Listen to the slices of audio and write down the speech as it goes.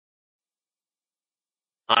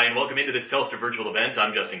Hi, and welcome into this Telstra virtual event.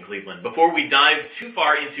 I'm Justin Cleveland. Before we dive too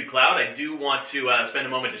far into cloud, I do want to spend a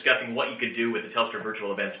moment discussing what you could do with the Telstra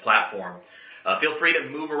virtual events platform. Feel free to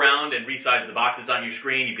move around and resize the boxes on your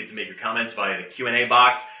screen. You can submit your comments via the Q&A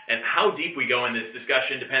box. And how deep we go in this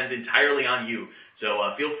discussion depends entirely on you. So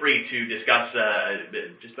feel free to discuss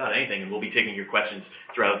just about anything, and we'll be taking your questions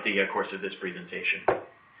throughout the course of this presentation.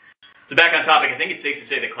 So back on topic, I think it's safe to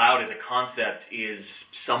say that cloud as a concept is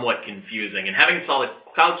somewhat confusing. And having a solid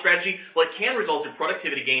cloud strategy, well, it can result in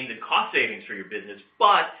productivity gains and cost savings for your business,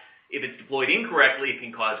 but if it's deployed incorrectly, it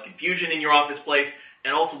can cause confusion in your office place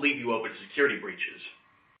and also leave you open to security breaches.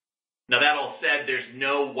 Now, that all said, there's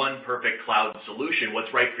no one perfect cloud solution.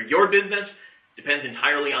 What's right for your business depends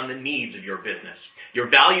entirely on the needs of your business.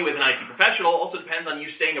 Your value as an IT professional also depends on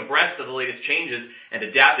you staying abreast of the latest changes and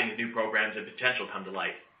adapting as new programs and potential come to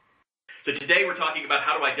light. So today we're talking about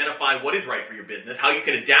how to identify what is right for your business, how you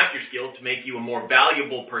can adapt your skills to make you a more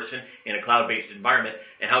valuable person in a cloud-based environment,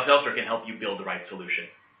 and how Telstra can help you build the right solution.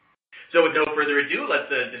 So with no further ado, let's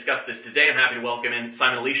discuss this today. I'm happy to welcome in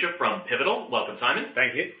Simon Alicia from Pivotal. Welcome, Simon.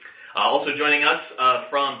 Thank you. Also joining us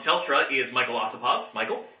from Telstra is Michael Osipov.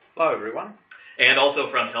 Michael. Hello, everyone. And also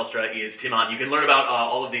from Telstra is Tim Hunt. You can learn about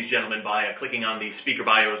all of these gentlemen by clicking on the speaker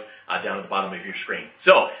bios down at the bottom of your screen.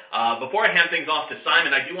 So before I hand things off to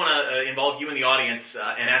Simon, I do want to involve you in the audience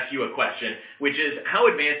and ask you a question, which is how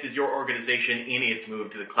advanced is your organization in its move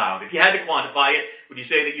to the cloud? If you had to quantify it, would you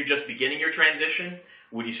say that you're just beginning your transition?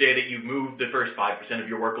 Would you say that you've moved the first 5% of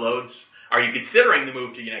your workloads? Are you considering the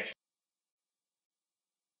move to your next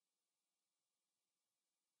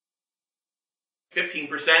 15%,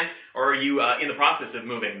 or are you in the process of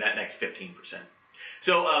moving that next 15%?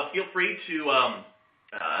 So feel free to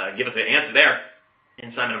give us an answer there.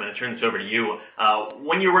 And Simon, I'm going to turn this over to you.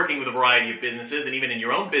 When you're working with a variety of businesses, and even in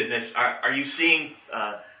your own business, are you seeing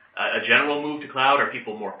a general move to cloud? Are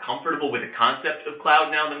people more comfortable with the concept of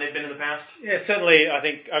cloud now than they've been in the past? Yeah, certainly. I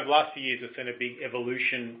think over the last few years, we've seen a big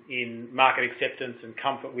evolution in market acceptance and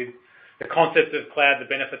comfort with the concept of cloud,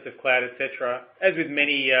 the benefits of cloud, etc. As with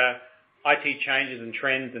many IT changes and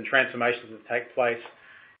trends and transformations that take place,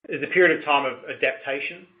 there's a period of time of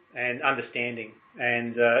adaptation and understanding.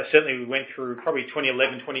 And certainly we went through probably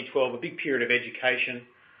 2011, 2012, a big period of education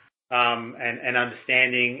and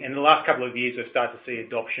understanding. And in the last couple of years, we've started to see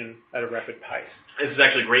adoption at a rapid pace. This is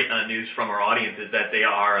actually great news from our audience, is that they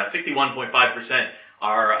are 61.5%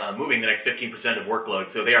 are moving the next 15% of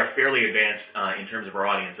workload. So they are fairly advanced in terms of our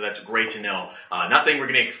audience. So that's great to know. Not saying we're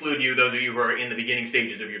going to exclude you, those of you who are in the beginning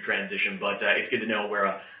stages of your transition, but it's good to know where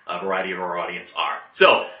a variety of our audience are.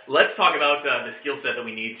 So let's talk about the skill set that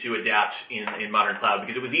we need to adapt in modern cloud,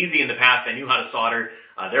 because it was easy in the past. I knew how to solder.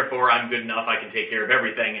 Therefore, I'm good enough. I can take care of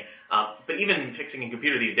everything. But even fixing a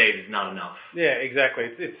computer these days is not enough. Yeah, exactly.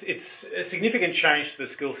 It's a significant change to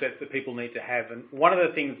the skill sets that people need to have. And one of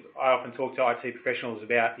the things I often talk to IT professionals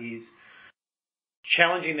about is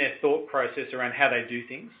challenging their thought process around how they do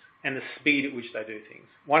things and the speed at which they do things.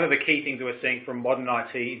 One of the key things that we're seeing from modern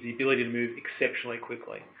IT is the ability to move exceptionally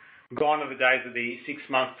quickly. Gone are the days of the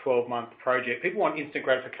 6-month, 12-month project. People want instant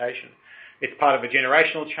gratification. It's part of a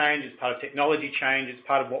generational change, it's part of technology change, it's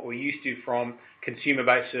part of what we're used to from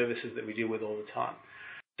consumer-based services that we deal with all the time.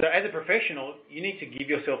 So as a professional, you need to give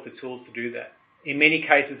yourself the tools to do that. In many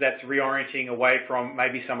cases, that's reorienting away from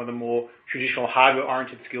maybe some of the more traditional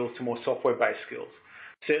hardware-oriented skills to more software-based skills.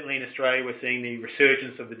 Certainly in Australia, we're seeing the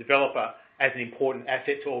resurgence of the developer as an important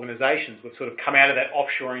asset to organisations. We've sort of come out of that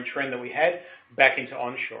offshoring trend that we had back into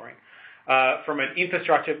onshoring. From an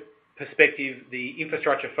infrastructure perspective, the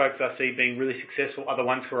infrastructure folks I see being really successful are the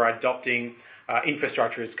ones who are adopting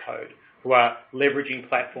infrastructure as code, who are leveraging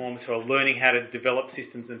platforms, who are learning how to develop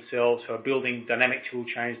systems themselves, who are building dynamic tool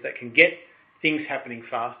chains that can get things happening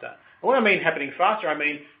faster. And when I mean happening faster, I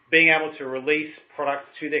mean being able to release products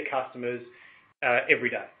to their customers every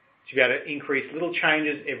day, to be able to increase little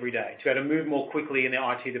changes every day, to be able to move more quickly in the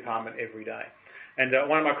IT department every day. And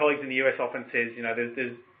one of my colleagues in the US often says,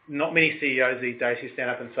 there's not many CEOs these days who stand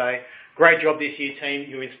up and say, great job this year, team,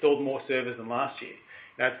 you installed more servers than last year.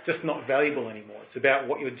 Now, it's just not valuable anymore. It's about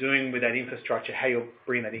what you're doing with that infrastructure, how you're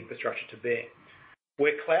bringing that infrastructure to bear.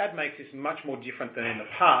 Where cloud makes this much more different than in the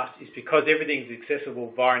past is because everything's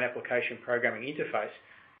accessible via an application programming interface.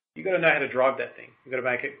 You've got to know how to drive that thing. You've got to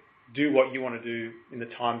make it do what you want to do in the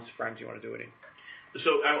time frames you want to do it in.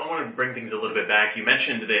 So I want to bring things a little bit back. You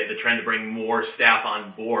mentioned the trend to bring more staff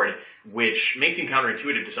on board, which may seem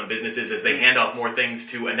counterintuitive to some businesses as they hand off more things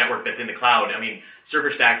to a network that's in the cloud. I mean,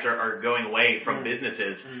 server stacks are going away from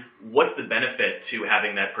businesses. What's the benefit to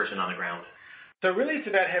having that person on the ground? So really it's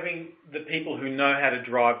about having the people who know how to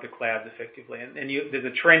drive the clouds effectively. And there's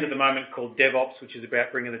a trend at the moment called DevOps, which is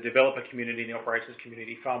about bringing the developer community and the operations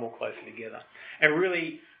community far more closely together and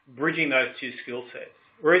really bridging those two skill sets.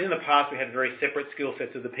 Whereas in the past we had very separate skill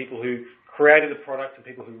sets of the people who created the product and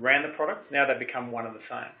people who ran the product, now they become one and the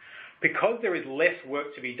same. Because there is less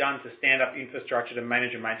work to be done to stand up infrastructure, to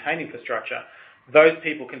manage and maintain infrastructure, those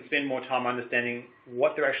people can spend more time understanding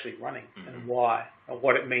what they're actually running and why, and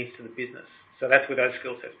what it means to the business. So that's where those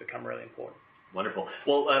skill sets become really important. Wonderful.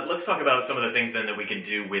 Well, let's talk about some of the things then that we can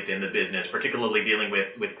do within the business, particularly dealing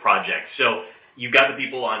with projects. So you've got the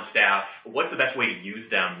people on staff. What's the best way to use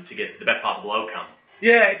them to get the best possible outcome?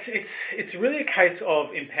 Yeah, it's really a case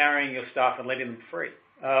of empowering your staff and letting them free.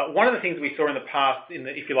 One of the things we saw in the past,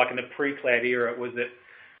 if you like, in the pre-cloud era, was that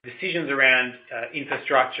decisions around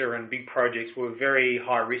infrastructure and big projects were very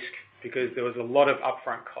high risk because there was a lot of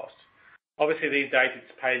upfront cost. Obviously, these days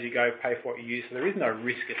it's pay as you go, pay for what you use, so there is no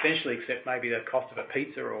risk essentially except maybe the cost of a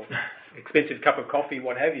pizza or expensive cup of coffee,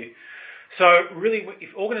 what have you. So really,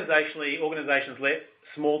 if organisations let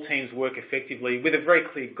small teams work effectively with a very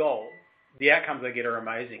clear goal, the outcomes they get are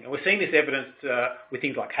amazing. And we're seeing this evidenced with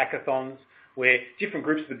things like hackathons, where different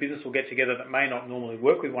groups of the business will get together that may not normally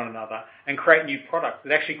work with one another and create new products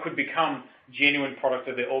that actually could become genuine products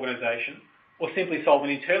of their organisation or simply solve an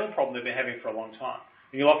internal problem they've been having for a long time.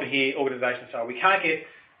 And you'll often hear organisations say, we can't get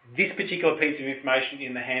this particular piece of information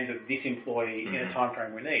in the hands of this employee in a time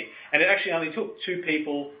frame we need. And it actually only took 2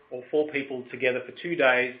 people or 4 people together for 2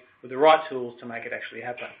 days with the right tools to make it actually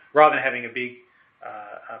happen, rather than having a big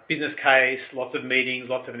business case, lots of meetings,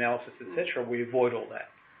 lots of analysis, etc. We avoid all that.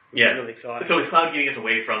 Yeah, really exciting. So is cloud getting us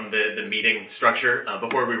away from the meeting structure?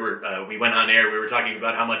 Before we went on air, we were talking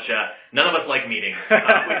about how much none of us like meetings.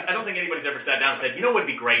 I don't think anybody's ever sat down and said, you know what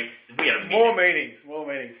would be great if we had a meeting. More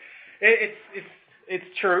meetings. It's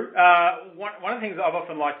true. One of the things I've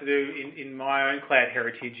often liked to do in my own cloud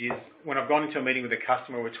heritage is when I've gone into a meeting with a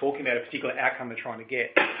customer, we're talking about a particular outcome they're trying to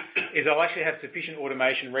get, is I'll actually have sufficient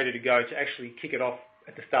automation ready to go to actually kick it off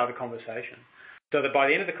at the start of the conversation. So that by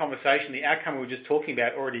the end of the conversation, the outcome we were just talking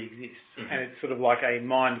about already exists. And it's sort of like a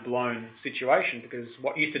mind-blown situation because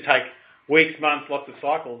what used to take weeks, months, lots of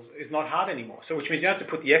cycles is not hard anymore. So which means you don't have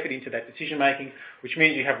to put the effort into that decision-making, which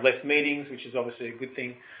means you have less meetings, which is obviously a good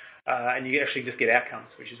thing, and you actually just get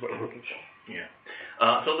outcomes, which is what you're looking for. Yeah.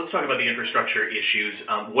 So let's talk about the infrastructure issues.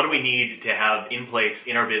 What do we need to have in place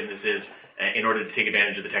in our businesses in order to take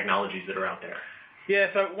advantage of the technologies that are out there?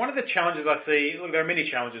 Yeah, so one of the challenges I see, look, there are many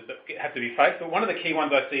challenges that have to be faced, but one of the key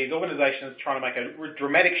ones I see is organisations trying to make a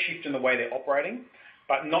dramatic shift in the way they're operating,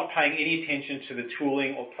 but not paying any attention to the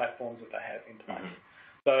tooling or platforms that they have in place.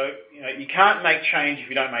 So, you can't make change if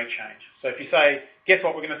you don't make change. So if you say, guess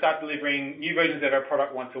what, we're going to start delivering new versions of our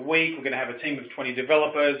product once a week, we're going to have a team of 20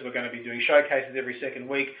 developers, we're going to be doing showcases every second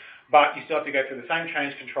week, but you still have to go through the same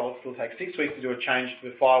change control, it still takes 6 weeks to do a change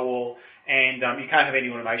to the firewall, and you can't have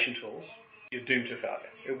any automation tools. You're doomed to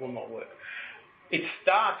failure. It will not work. It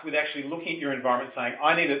starts with actually looking at your environment saying,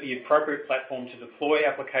 I need the appropriate platform to deploy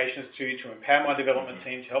applications to empower my development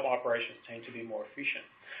team, to help my operations team to be more efficient.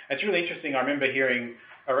 It's really interesting. I remember hearing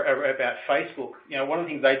about Facebook. One of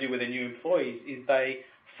the things they do with their new employees is they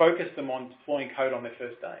focus them on deploying code on their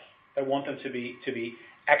first day. They want them to be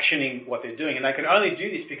actioning what they're doing. And they can only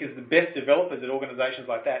do this because the best developers at organizations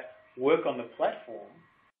like that work on the platform,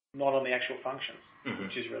 not on the actual functions,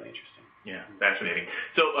 which is really interesting. Yeah, fascinating.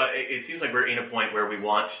 So it seems like we're in a point where we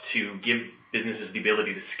want to give businesses the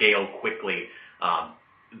ability to scale quickly.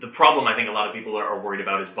 The problem I think a lot of people are worried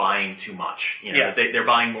about is buying too much. They're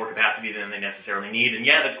buying more capacity than they necessarily need, and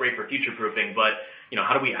that's great for future-proofing. But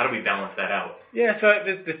how do we balance that out? Yeah, so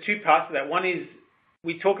there's 2 parts to that. One is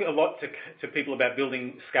we talk a lot to people about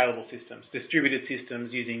building scalable systems, distributed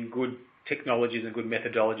systems using good technologies and good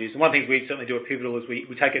methodologies. And one of the things we certainly do at Pivotal is we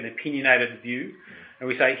take an opinionated view and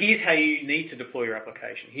we say, here's how you need to deploy your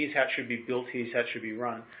application. Here's how it should be built. Here's how it should be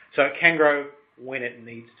run. So it can grow when it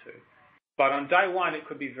needs to. But on day one, it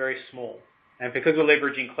could be very small. And because we're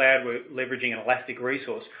leveraging cloud, we're leveraging an elastic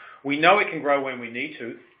resource. We know it can grow when we need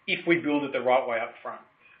to if we build it the right way up front.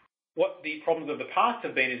 What the problems of the past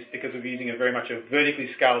have been is because we're using a very much a vertically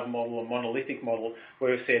scaled model, a monolithic model,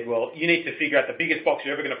 where we've said, well, you need to figure out the biggest box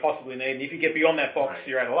you're ever going to possibly need, and if you get beyond that box,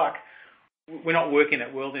 you're out of luck. We're not working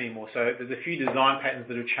that world anymore. So there's a few design patterns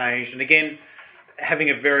that have changed. And again, having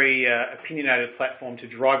a very opinionated platform to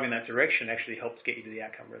drive in that direction actually helps get you to the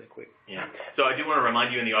outcome really quick. Yeah. So I do want to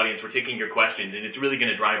remind you in the audience, we're taking your questions, and it's really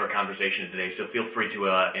going to drive our conversation today, so feel free to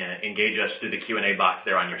engage us through the Q&A box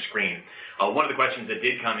there on your screen. One of the questions that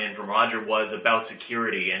did come in from Roger was about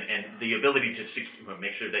security and the ability to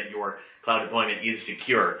make sure that your cloud deployment is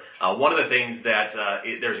secure. One of the things that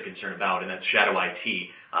there's a concern about, and that's shadow IT,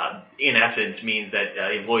 in essence means that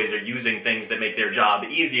employees are using things that make their job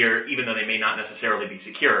easier, even though they may not necessarily be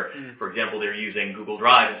secure. For example, they're using Google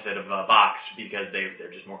Drive instead of Box because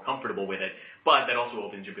they're just more comfortable with it. But that also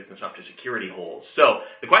opens your business up to security holes. So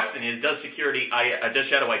the question is, does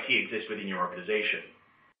shadow IT exist within your organization?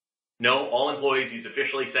 No, all employees use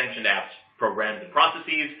officially sanctioned apps, programs, and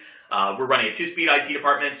processes. We're running a two-speed IT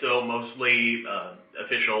department, so mostly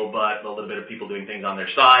official, but a little bit of people doing things on their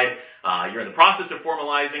side. You're in the process of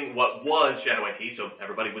formalizing what was shadow IT, so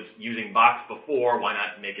everybody was using Box before. Why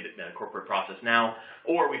not make it a corporate process now?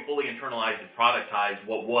 Or we fully internalized and productized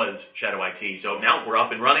what was shadow IT. So now we're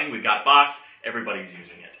up and running. We've got Box. Everybody's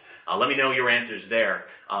using it. Let me know your answers there.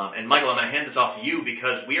 And Michael, I'm going to hand this off to you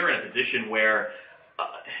because we are in a position where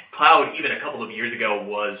cloud, even a couple of years ago,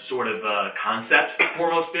 was sort of a concept for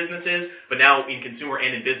most businesses, but now in consumer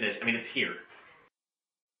and in business, I mean, it's here.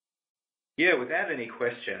 Yeah, without any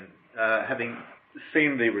question, having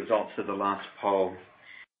seen the results of the last poll,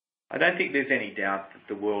 I don't think there's any doubt that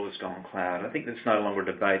the world has gone cloud. I think there's no longer a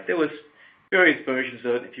debate. There was various versions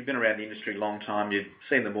of it. If you've been around the industry a long time, you've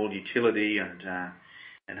seen them all, utility and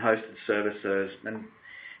hosted services, and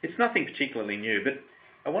it's nothing particularly new, but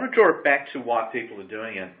I want to draw it back to why people are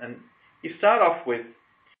doing it. And you start off with,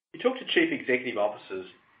 you talk to chief executive officers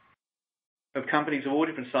of companies of all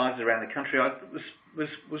different sizes around the country. I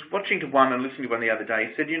was watching to one and listening to one the other day.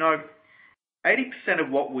 He said, 80%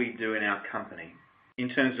 of what we do in our company, in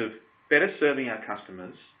terms of better serving our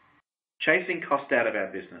customers, chasing cost out of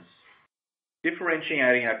our business,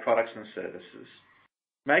 differentiating our products and services,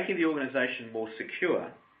 making the organisation more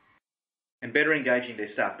secure, and better engaging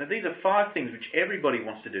their staff. Now, these are 5 things which everybody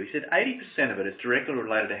wants to do. He said 80% of it is directly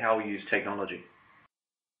related to how we use technology.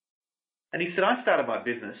 And he said, I started my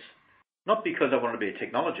business not because I wanted to be a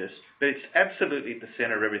technologist, but it's absolutely at the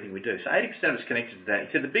centre of everything we do. So 80% of it's connected to that. He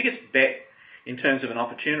said the biggest bet in terms of an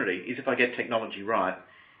opportunity is if I get technology right,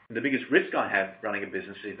 and the biggest risk I have running a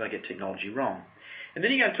business is if I get technology wrong. And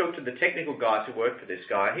then you go and talk to the technical guys who work for this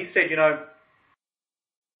guy. He said,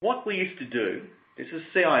 what we used to do, this is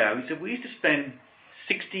CIO, he said we used to spend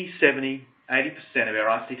 60, 70, 80% of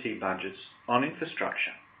our ICT budgets on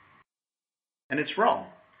infrastructure. And it's wrong.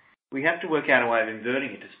 We have to work out a way of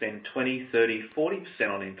inverting it to spend 20, 30, 40%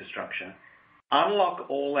 on infrastructure, unlock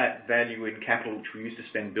all that value in capital which we used to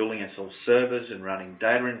spend building ourselves servers and running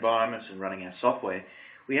data environments and running our software.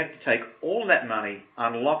 We have to take all that money,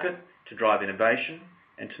 unlock it to drive innovation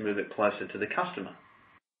and to move it closer to the customer.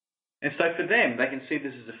 And so for them, they can see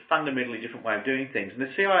this as a fundamentally different way of doing things. And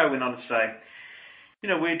the CIO went on to say,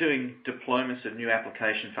 we're doing deployments of new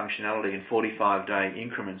application functionality in 45-day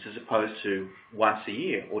increments as opposed to once a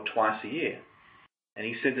year or twice a year. And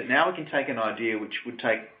he said that now we can take an idea which would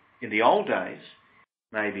take, in the old days,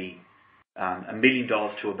 maybe $1 million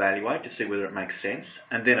to evaluate to see whether it makes sense,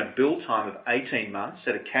 and then a build time of 18 months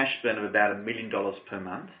at a cash burn of about $1 million per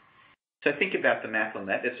month. So think about the math on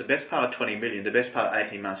that. That's the best part of 20 million, the best part of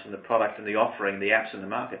 18 months in the product and the offering, the apps in the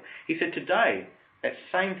market. He said today, that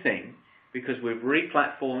same thing, because we've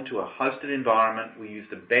re-platformed to a hosted environment, we use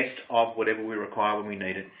the best of whatever we require when we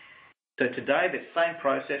need it. So today, that same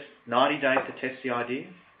process, 90 days to test the idea,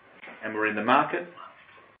 and we're in the market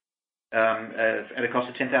at a cost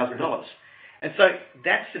of $10,000. And so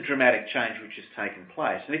that's the dramatic change which has taken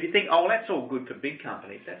place. And if you think, that's all good for big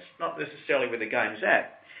companies, that's not necessarily where the game's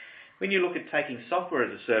at. When you look at taking software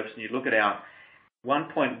as a service and you look at our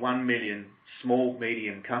 1.1 million small,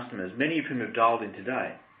 medium customers, many of whom have dialed in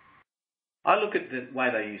today, I look at the way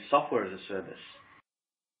they use software as a service.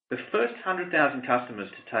 The first 100,000 customers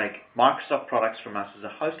to take Microsoft products from us as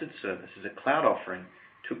a hosted service, as a cloud offering,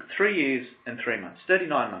 took 3 years and 3 months,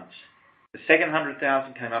 39 months. The second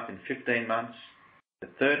 100,000 came up in 15 months. The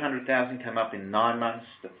third 100,000 came up in 9 months.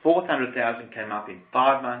 The fourth 100,000 came up in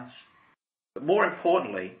 5 months. But more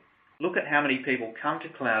importantly, look at how many people come to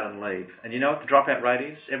cloud and leave. And you know what the dropout rate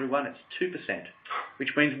is, everyone? It's 2%,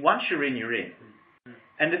 which means once you're in, you're in.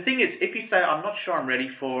 And the thing is, if you say, I'm not sure I'm ready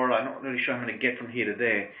for it, I'm not really sure I'm going to get from here to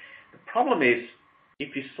there, the problem is,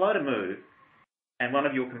 if you're slow to move, and one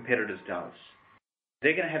of your competitors does,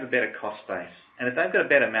 they're going to have a better cost base. And if they've got a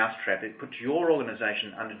better mousetrap, it puts your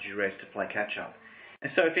organisation under duress to play catch-up.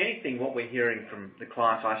 And so if anything, what we're hearing from the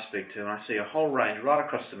clients I speak to, and I see a whole range right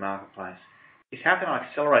across the marketplace, is how can I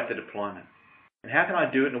accelerate the deployment? And how can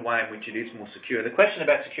I do it in a way in which it is more secure? The question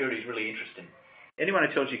about security is really interesting. Anyone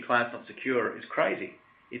who tells you cloud's not secure is crazy.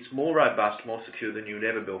 It's more robust, more secure than you would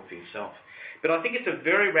ever build for yourself. But I think it's a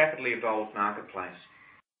very rapidly evolved marketplace.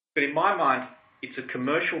 But in my mind, it's a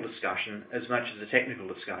commercial discussion as much as a technical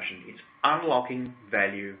discussion. It's unlocking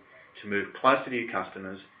value to move closer to your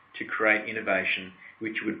customers, to create innovation,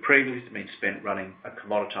 which would previously have been spent running a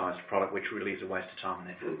commoditised product, which really is a waste of time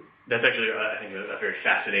and effort. That's actually, I think, a very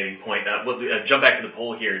fascinating point. We'll jump back to the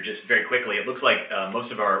poll here just very quickly. It looks like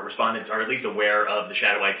most of our respondents are at least aware of the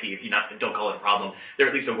shadow IT. If you don't call it a problem, they're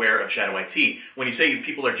at least aware of shadow IT. When you say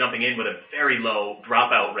people are jumping in with a very low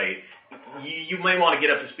dropout rate, you might want to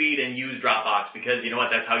get up to speed and use Dropbox because, you know what,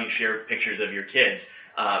 that's how you share pictures of your kids.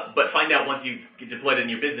 But find out once you've deployed it in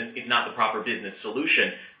your business, it's not the proper business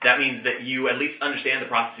solution. That means that you at least understand the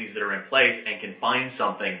processes that are in place and can find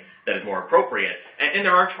something that is more appropriate. And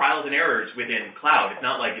there are trials and errors within cloud. It's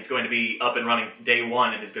not like it's going to be up and running day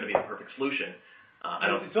one and it's going to be the perfect solution.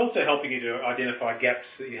 It's also helping you to identify gaps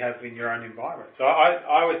that you have in your own environment. So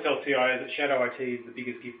I always tell CIOs that shadow IT is the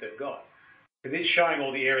biggest gift they've got. Because it's showing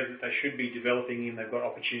all the areas that they should be developing in, they've got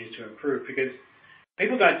opportunities to improve. Because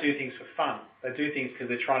people don't do things for fun. They do things because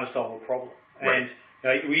they're trying to solve a problem. Right. And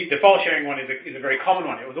the file sharing one is a very common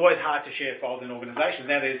one. It was always hard to share files in organisations.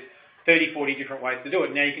 Now there's 30, 40 different ways to do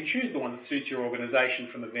it. Now you can choose the one that suits your organisation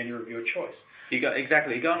from the vendor of your choice.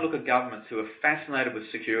 Exactly. You go and look at governments who are fascinated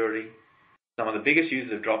with security. Some of the biggest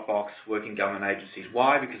users of Dropbox work in government agencies.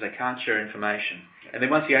 Why? Because they can't share information. And then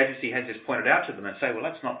once the agency has this pointed out to them and say, well,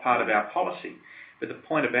 that's not part of our policy. But the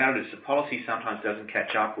point about it is the policy sometimes doesn't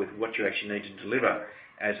catch up with what you actually need to deliver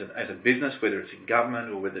as a business, whether it's in government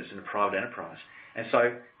or whether it's in a private enterprise. And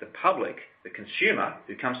so the public, the consumer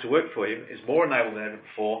who comes to work for you is more enabled than ever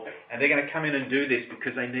before, and they're going to come in and do this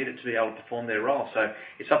because they need it to be able to perform their role. So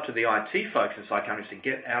it's up to the IT folks inside companies to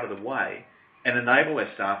get out of the way and enable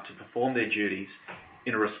their staff to perform their duties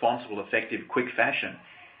in a responsible, effective, quick fashion.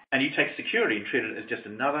 And you take security and treat it as just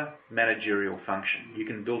another managerial function. You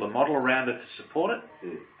can build a model around it to support it,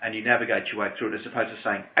 and you navigate your way through it as opposed to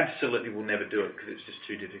saying, absolutely we'll never do it because it's just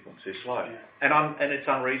too difficult, too slow. Yeah. And it's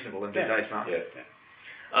unreasonable in today's market. Yeah.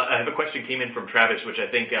 I have a question came in from Travis, which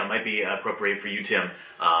I think might be appropriate for you, Tim,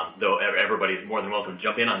 though everybody's more than welcome to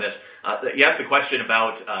jump in on this. He asked a question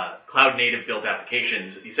about cloud-native built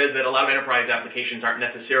applications. He says that a lot of enterprise applications aren't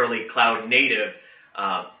necessarily cloud-native.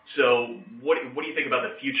 So what do you think about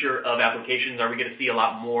the future of applications? Are we going to see a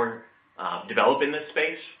lot more develop in this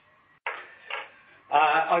space?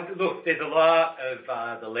 Look, there's a lot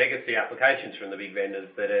of the legacy applications from the big vendors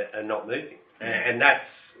that are not moving. And that's,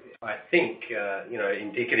 I think,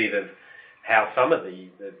 indicative of how some of the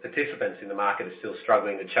participants in the market are still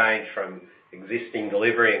struggling to change from existing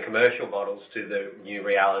delivery and commercial models to the new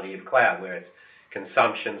reality of cloud, where it's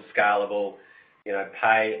consumption, scalable,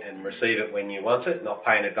 pay and receive it when you want it, not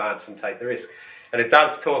pay in advance and take the risk. And it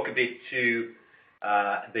does talk a bit to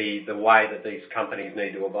the way that these companies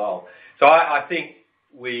need to evolve. So I think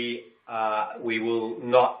we will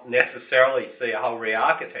not necessarily see a whole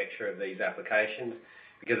re-architecture of these applications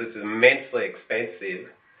because it's immensely expensive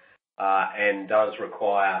and does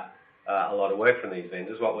require a lot of work from these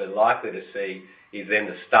vendors. What we're likely to see is them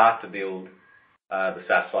to start to build the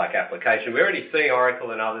SaaS-like application. We're already seeing Oracle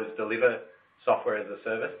and others deliver software as a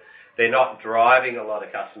service. They're not driving a lot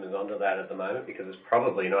of customers onto that at the moment because it's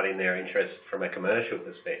probably not in their interest from a commercial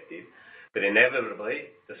perspective. But inevitably,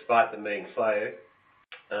 despite them being slow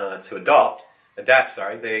to adapt,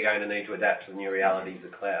 they're going to need to adapt to the new realities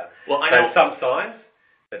of cloud. Well, I know some signs,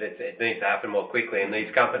 but it needs to happen more quickly, and these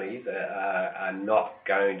companies are not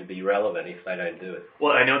going to be relevant if they don't do it.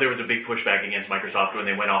 Well, I know there was a big pushback against Microsoft when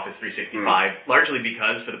they went Office 365, largely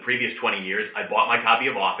because for the previous 20 years, I bought my copy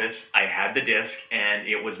of Office, I had the disk, and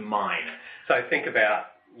it was mine. So think about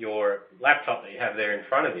your laptop that you have there in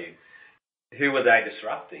front of you. Who were they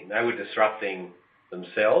disrupting? They were disrupting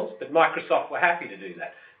themselves, but Microsoft were happy to do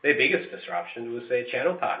that. Their biggest disruption was their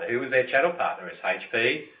channel partner. Who was their channel partner? It's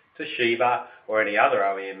HP, Toshiba, or any other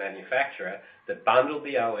OEM manufacturer that bundled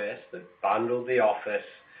the OS, that bundled the Office,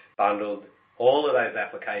 bundled all of those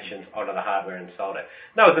applications onto the hardware and sold it.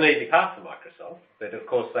 That was an easy path for Microsoft, but of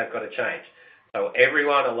course they've got to change. So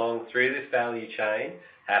everyone along through this value chain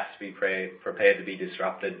has to be prepared to be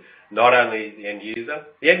disrupted, not only the end user.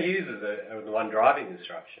 The end users are the one driving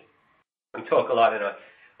disruption. We talk a lot, and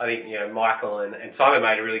I think Michael and Simon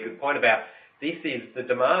made a really good point about this is the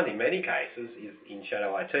demand in many cases is in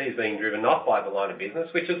shadow IT is being driven not by the line of business,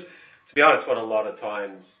 which is, to be honest, what a lot of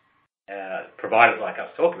times providers like us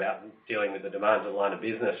talk about, dealing with the demands of the line of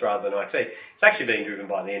business rather than IT. It's actually being driven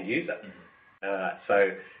by the end user.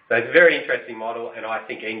 So it's a very interesting model, and I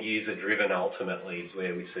think end-user driven ultimately is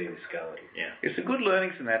where we see this going. Yeah. There's some good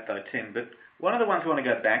learnings in that though, Tim, but one of the ones I want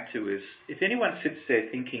to go back to is if anyone sits there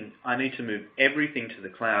thinking, I need to move everything to the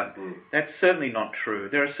cloud, that's certainly not true.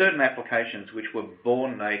 There are certain applications which were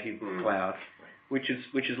born native cloud, which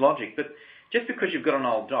is logic, but just because you've got an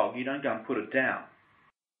old dog, you don't go and put it down.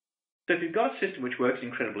 So if you've got a system which works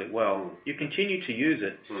incredibly well, you continue to use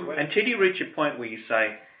it until you reach a point where you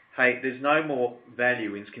say, hey, there's no more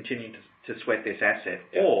value in continuing to sweat this asset.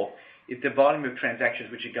 Yeah. Or if the volume of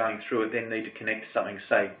transactions which are going through it then need to connect to something,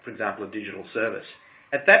 say, for example, a digital service.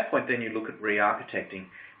 At that point, then you look at re-architecting.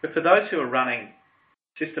 But for those who are running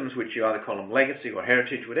systems which you either call them legacy or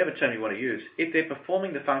heritage, whatever term you want to use, if they're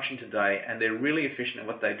performing the function today and they're really efficient at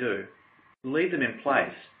what they do, leave them in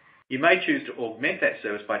place. You may choose to augment that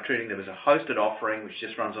service by treating them as a hosted offering which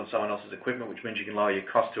just runs on someone else's equipment, which means you can lower your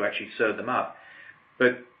cost to actually serve them up.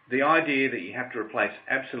 But the idea that you have to replace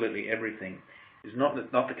absolutely everything is not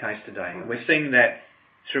the case today. And we're seeing that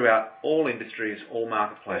throughout all industries, all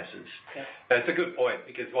marketplaces. Yeah. That's a good point,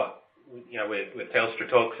 because where Telstra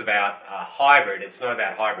talks about hybrid, it's not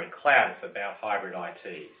about hybrid cloud, it's about hybrid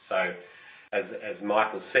IT. So as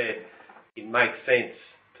Michael said, it makes sense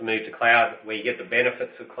to move to cloud where you get the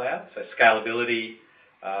benefits of cloud, so scalability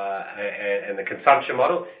and the consumption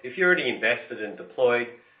model. If you're already invested and deployed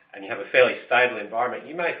and you have a fairly stable environment,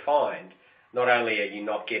 you may find not only are you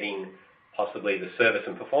not getting possibly the service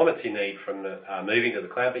and performance you need from moving to the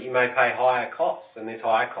cloud, but you may pay higher costs, and there's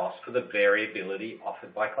higher costs for the variability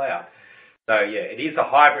offered by cloud. So yeah, it is a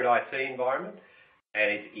hybrid IT environment,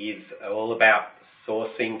 and it is all about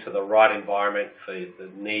sourcing to the right environment for the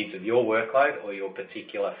needs of your workload or your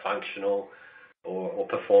particular functional or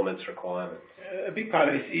performance requirements. A big part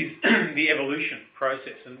of this is the evolution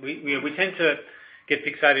process, and we tend to get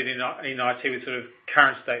fixated in IT with sort of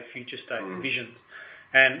current state, future state visions.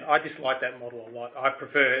 And I dislike that model a lot. I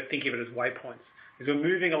prefer thinking of it as waypoints. Because we're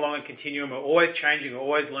moving along a continuum, we're always changing, we're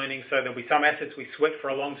always learning, so there'll be some assets we sweat for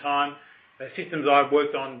a long time. The systems I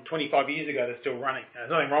worked on 25 years ago, they're still running.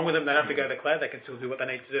 There's nothing wrong with them, they don't have to go to the cloud, they can still do what they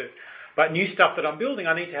need to do. But new stuff that I'm building,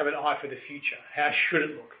 I need to have an eye for the future. How should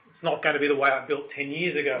it look? It's not going to be the way I built 10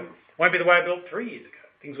 years ago. It won't be the way I built 3 years ago.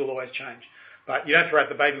 Things will always change. But you don't throw out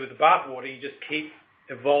the baby with the bathwater, you just keep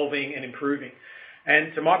evolving and improving.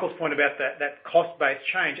 And to Michael's point about that cost-based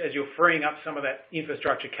change, as you're freeing up some of that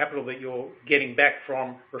infrastructure capital that you're getting back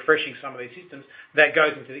from refreshing some of these systems, that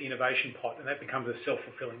goes into the innovation pot, and that becomes a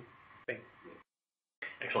self-fulfilling thing.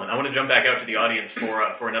 Excellent. I want to jump back out to the audience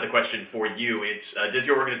for another question for you. It's, does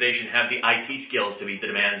your organization have the IT skills to meet the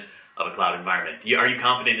demands of a cloud environment? Are you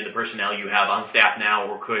confident in the personnel you have on staff now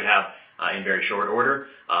or could have in very short order?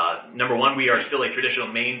 Number one, we are still a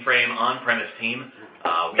traditional mainframe on-premise team.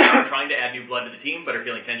 We are trying to add new blood to the team, but are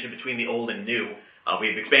feeling tension between the old and new.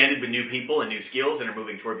 We've expanded with new people and new skills and are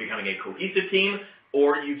moving toward becoming a cohesive team,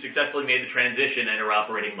 or you've successfully made the transition and are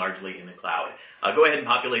operating largely in the cloud. Go ahead and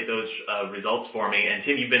populate those results for me. And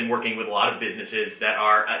Tim, you've been working with a lot of businesses that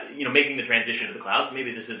are making the transition to the cloud. So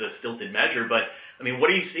maybe this is a stilted measure, but I mean, what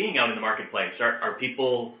are you seeing out in the marketplace? Are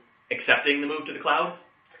people accepting the move to the cloud?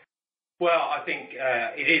 Well, I think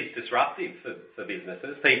it is disruptive for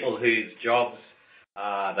businesses, people whose jobs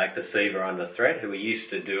they perceive are under threat, who are used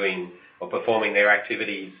to doing or performing their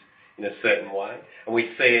activities in a certain way. And we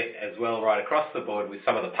see it as well right across the board with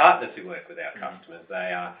some of the partners who work with our customers.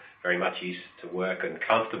 They are very much used to work and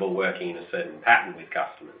comfortable working in a certain pattern with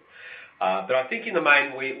customers. But I think in the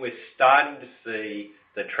main, we're starting to see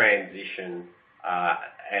the transition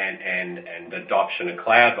and adoption of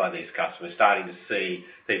cloud by these customers, starting to see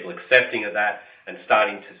people accepting of that and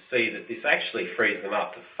starting to see that this actually frees them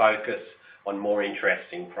up to focus on more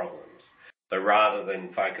interesting problems. So rather than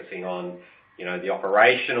focusing on, the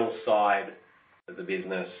operational side of the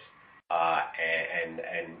business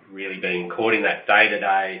and really being caught in that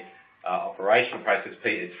day-to-day operation process,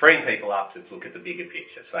 it's freeing people up to look at the bigger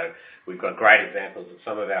picture. So we've got great examples of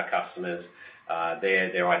some of our customers,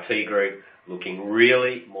 their IT group, looking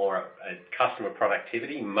really more at customer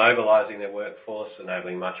productivity, mobilising their workforce,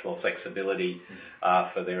 enabling much more flexibility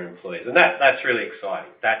for their employees. And that's really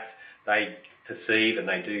exciting. They perceive and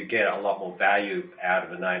they do get a lot more value out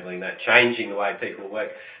of enabling that, changing the way people work,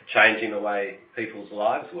 changing the way people's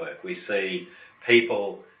lives work. We see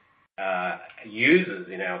people, users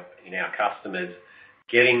in our customers,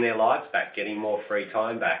 getting their lives back, getting more free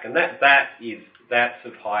time back, and that's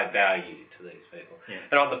of high value to these people. Yeah.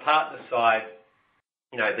 And on the partner side,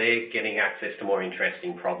 they're getting access to more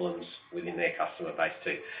interesting problems within their customer base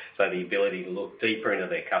too. So the ability to look deeper into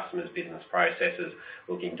their customers' business processes,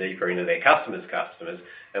 looking deeper into their customers' customers,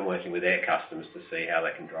 and working with their customers to see how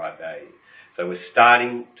they can drive value. So we're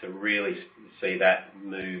starting to really see that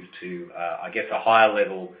move to, I guess, a higher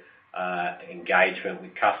level engagement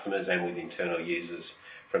with customers and with internal users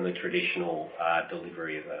from the traditional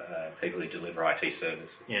delivery of people who deliver IT services.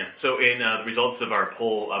 Yeah. So in the results of our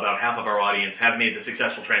poll, about half of our audience have made the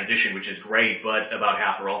successful transition, which is great, but about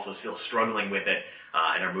half are also still struggling with it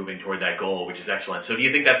and are moving toward that goal, which is excellent. So do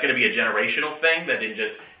you think that's going to be a generational thing, that in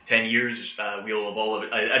just 10 years we'll have all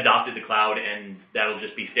adopted the cloud and that'll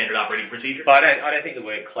just be standard operating procedure? But I don't think the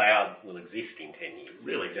word cloud will exist in 10 years.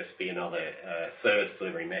 Really? It'll just be another service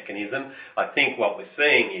delivery mechanism. I think what we're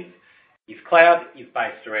seeing is cloud is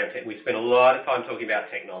based around, we spend a lot of time talking about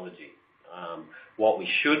technology. What we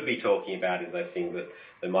should be talking about is those things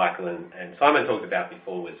that Michael and Simon talked about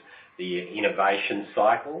before, was the innovation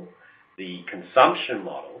cycle, the consumption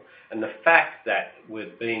model, and the fact that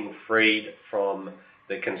we're being freed from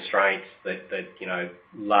the constraints that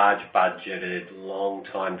large budgeted, long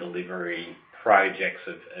time delivery projects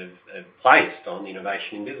have placed on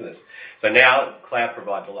innovation in business. So now cloud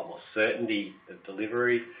provides a lot more certainty of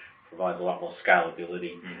delivery, provides a lot more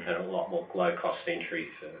scalability, and a lot more low-cost entry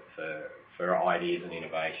for ideas and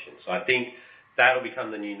innovation. So I think that'll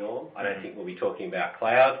become the new norm. I don't think we'll be talking about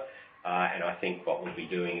cloud, and I think what we'll be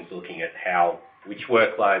doing is looking at which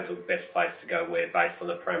workloads are the best place to go where based on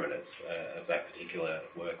the parameters of that particular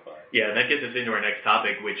workload. Yeah, and that gets us into our next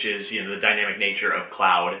topic, which is the dynamic nature of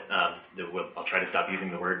cloud. I'll try to stop using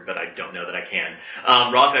the word, but I don't know that I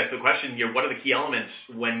can. Ross asked the question here: what are the key elements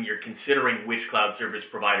when you're considering which cloud service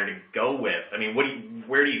provider to go with? I mean,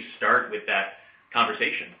 where do you start with that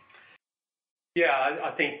conversation? Yeah,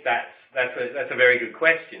 I think that's a very good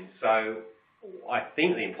question. So I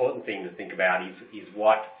think the important thing to think about is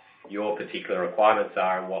what your particular requirements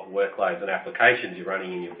are and what workloads and applications you're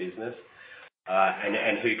running in your business,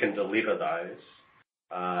 and who can deliver those,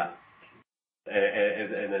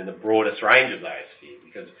 and then the broadest range of those for you.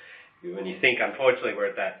 Because when you think, unfortunately, we're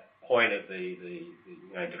at that point of the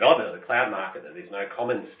development of the cloud market that there's no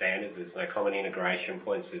common standards, there's no common integration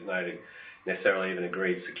points, there's no necessarily even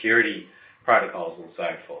agreed security protocols and so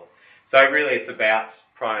forth. So really it's about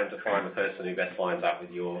trying to find the person who best lines up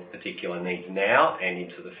with your particular needs now and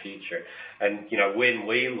into the future. And, when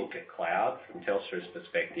we look at cloud from Telstra's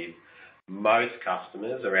perspective, most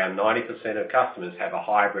customers, around 90% of customers, have a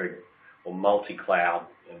hybrid or multi-cloud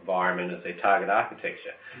environment as their target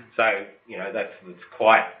architecture. So, that's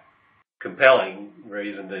quite compelling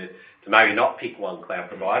reason to maybe not pick one cloud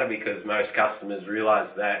provider, because most customers realize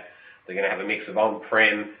that they're going to have a mix of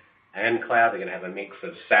on-prem and cloud. They're going to have a mix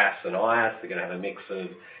of SaaS and IaaS. They're going to have a mix of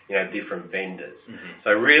different vendors.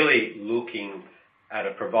 So really looking at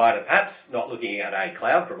a provider, perhaps not looking at a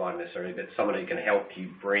cloud provider necessarily, but someone who can help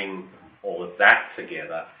you bring all of that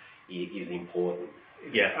together is important.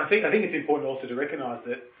 Yeah, I think it's important also to recognise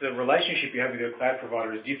that the relationship you have with your cloud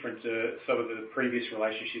provider is different to some of the previous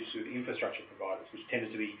relationships with infrastructure providers, which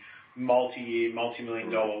tended to be multi-year,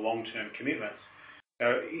 multi-million-dollar long-term commitments.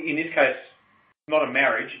 In this case, not a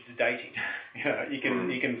marriage, it's a dating. You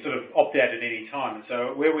can sort of opt out at any time. And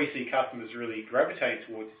so where we see customers really gravitating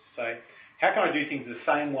towards is to say, how can I do things the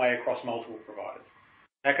same way across multiple providers?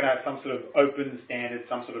 How can I have some sort of open standard,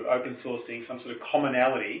 some sort of open sourcing, some sort of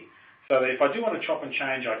commonality, so that if I do want to chop and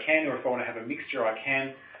change, I can, or if I want to have a mixture, I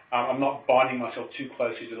can. I'm not binding myself too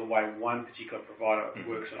closely to the way one particular provider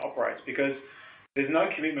works and operates, because there's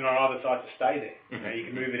no commitment on either side to stay there. You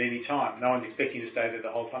can move at any time. No one's expecting you to stay there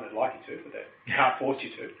the whole time. They'd like you to, but they can't force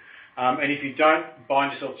you to. And if you don't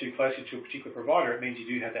bind yourself too closely to a particular provider, it means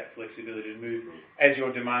you do have that flexibility to move as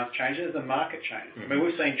your demands change, as the market changes. I mean,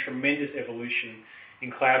 we've seen tremendous evolution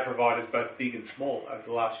in cloud providers, both big and small, over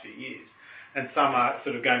the last few years. And some are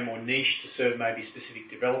sort of going more niche to serve maybe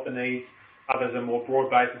specific developer needs. Others are more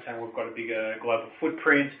broad-based and saying we've got a bigger global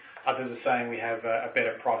footprint. Others are saying we have a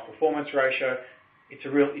better price-performance ratio. It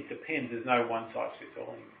depends. There's no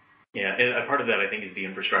one-size-fits-all anymore. Yeah, and part of that, I think, is the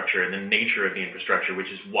infrastructure and the nature of the infrastructure, which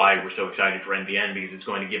is why we're so excited for NBN, because it's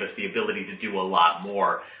going to give us the ability to do a lot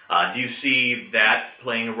more. Do you see that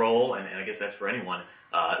playing a role, and I guess that's for anyone,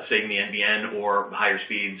 saving the NBN or higher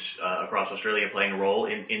speeds across Australia playing a role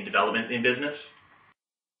in development in business?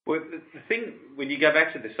 Well, the thing, when you go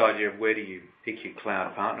back to this idea of where do you pick your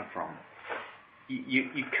cloud partner from,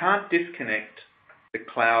 you can't disconnect the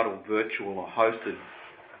cloud or virtual or hosted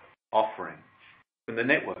offering from the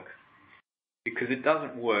network, because it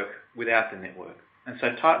doesn't work without the network. And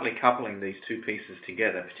so tightly coupling these two pieces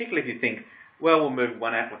together, particularly if you think, well, we'll move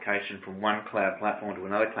one application from one cloud platform to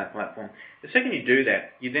another cloud platform. The second you do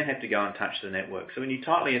that, you then have to go and touch the network. So when you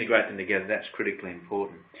tightly integrate them together, that's critically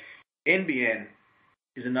important. NBN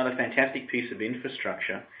is another fantastic piece of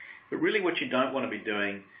infrastructure, but really what you don't want to be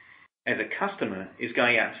doing as a customer is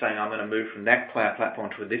going out and saying, I'm going to move from that cloud platform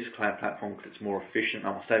to this cloud platform because it's more efficient,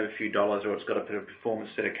 I'll save a few dollars, or it's got a bit of performance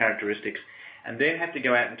set of characteristics, and then have to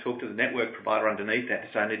go out and talk to the network provider underneath that to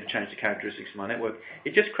say, I need to change the characteristics of my network,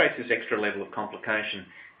 it just creates this extra level of complication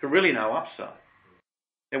for really no upside.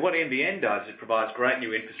 Now, what NBN does, it provides great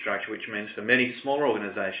new infrastructure, which means for many smaller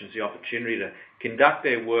organisations the opportunity to conduct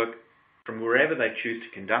their work from wherever they choose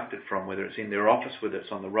to conduct it from, whether it's in their office, whether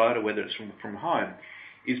it's on the road, or whether it's from home,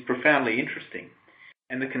 is profoundly interesting.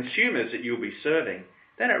 And the consumers that you'll be serving,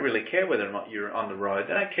 they don't really care whether or not you're on the road.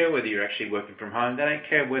 They don't care whether you're actually working from home. They don't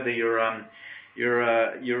care whether you're in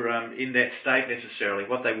that state necessarily.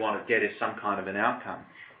 What they want to get is some kind of an outcome.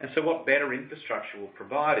 And so what better infrastructure will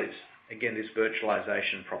provide is, again, this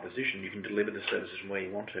virtualization proposition. You can deliver the services from where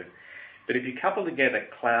you want to. But if you couple together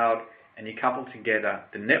cloud and you couple together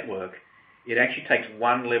the network, it actually takes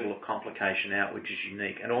one level of complication out, which is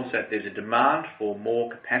unique. And also, if there's a demand for more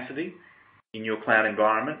capacity in your cloud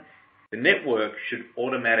environment, the network should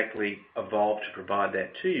automatically evolve to provide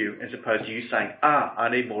that to you, as opposed to you saying, I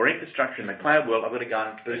need more infrastructure in the cloud world, I've got to go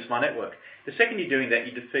and boost my network. The second you're doing that,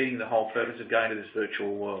 you're defeating the whole purpose of going to this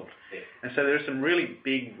virtual world. Yeah. And so there are some really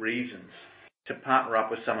big reasons to partner up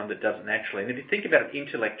with someone that does it naturally. And if you think about it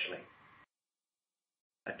intellectually,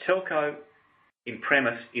 a telco in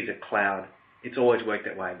premise is a cloud. It's always worked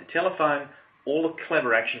that way. The telephone, all the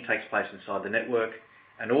clever action takes place inside the network,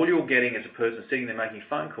 and all you're getting as a person sitting there making a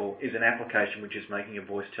phone call is an application which is making a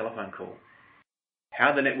voice telephone call.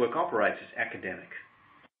 How the network operates is academic.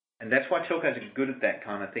 And that's why telcos are good at that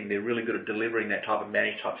kind of thing. They're really good at delivering that type of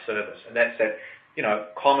managed type service. And that's that,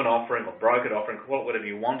 common offering or brokered offering, call it whatever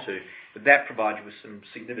you want to, but that provides you with some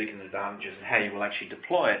significant advantages in how you will actually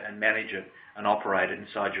deploy it and manage it and operate it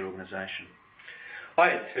inside your organisation. I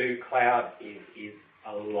think too, cloud is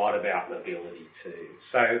a lot about mobility too.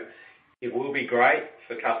 So it will be great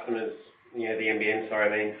for customers, the NBN,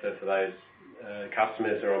 for those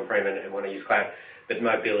customers who are on-prem and want to use cloud, but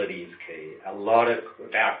mobility is key. A lot of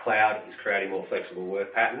our cloud is creating more flexible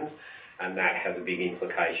work patterns, and that has a big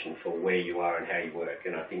implication for where you are and how you work.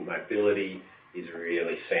 And I think mobility is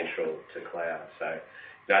really central to cloud. So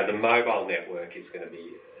the mobile network is going to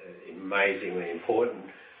be amazingly important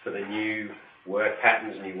for the new work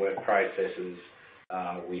patterns, new work processes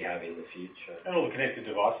we have in the future. And all the connected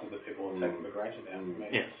devices that people are taking for granted now.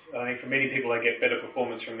 I think for many people, they get better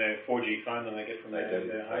performance from their 4G phone than they get from their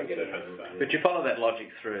home phone. But you follow that logic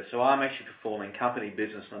through. So I'm actually performing company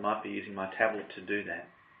business, and I might be using my tablet to do that.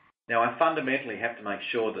 Now, I fundamentally have to make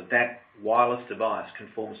sure that that wireless device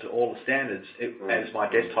conforms to all the standards as my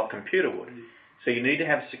desktop computer would. So you need to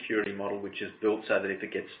have a security model which is built so that if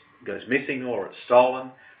it goes missing or it's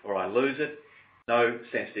stolen or I lose it, no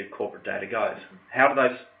sensitive corporate data goes. How do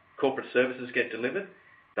those corporate services get delivered?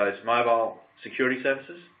 Those mobile security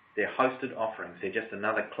services, they're hosted offerings. They're just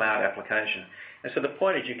another cloud application. And so the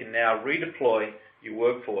point is you can now redeploy your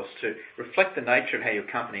workforce to reflect the nature of how your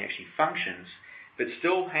company actually functions, but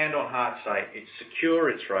still hand on heart say it's secure,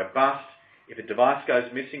 it's robust. If a device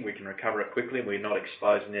goes missing, we can recover it quickly and we're not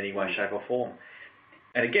exposed in any way, shape or form.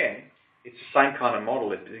 And again, it's the same kind of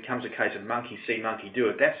model. It becomes a case of monkey see, monkey do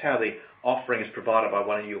it. That's how the offering is provided by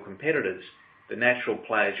one of your competitors. The natural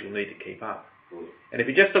players you'll need to keep up. And if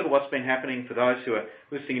you just look at what's been happening for those who are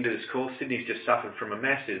listening to this call, Sydney's just suffered from a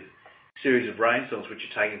massive series of rainstorms which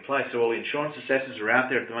are taking place. So all the insurance assessors are out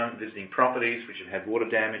there at the moment visiting properties which have had water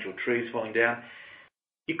damage or trees falling down.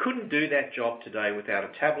 You couldn't do that job today without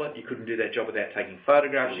a tablet. You couldn't do that job without taking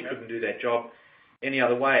photographs. You couldn't do that job any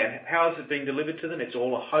other way. And how is it being delivered to them? It's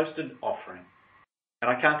all a hosted offering. And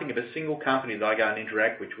I can't think of a single company that I go and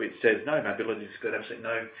interact with which says, no, mobility has got absolutely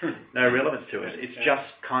no relevance to it. It's just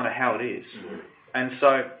kind of how it is. And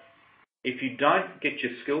so if you don't get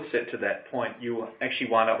your skill set to that point, you will actually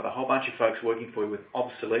wind up with a whole bunch of folks working for you with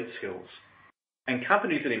obsolete skills. And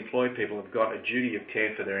companies that employ people have got a duty of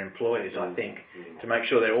care for their employees, I think, to make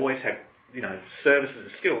sure they always have, services and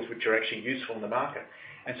skills which are actually useful in the market.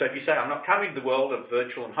 And so if you say, I'm not coming to the world of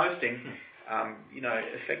virtual and hosting,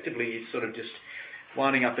 effectively you're sort of just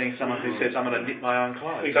winding up being someone who says, I'm going to knit my own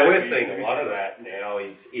clothes. So we're seeing a lot of that now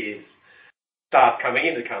is staff coming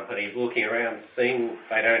into companies, looking around, seeing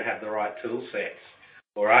they don't have the right tool sets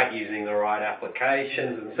or aren't using the right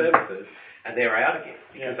applications and services, and they're out again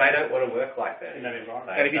because they don't want to work like that. In that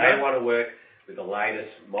environment. They want to work with the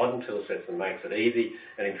latest modern tool sets that makes it easy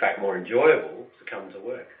and, in fact, more enjoyable to come to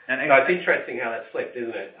work. And so it's interesting how that's flipped,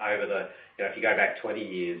 isn't it, over the, if you go back 20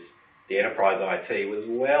 years, the enterprise IT was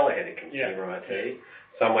well ahead of consumer IT.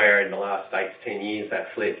 Somewhere in the last 8 to 10 years that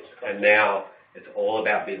flipped, and now it's all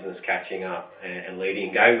about business catching up and leading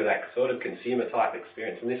and going with that sort of consumer type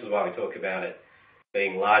experience. And this is why we talk about it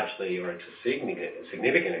being largely, or to a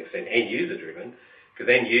significant extent, end-user driven,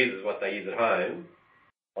 because end users, what they use at home,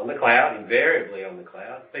 on the cloud, invariably on the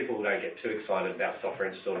cloud, people don't get too excited about software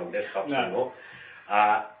installed on desktops anymore,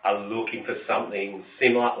 are looking for something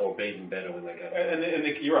similar or even better when they go.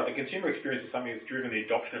 You're right, the consumer experience is something that's driven the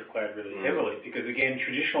adoption of cloud really heavily, because again,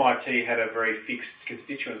 traditional IT had a very fixed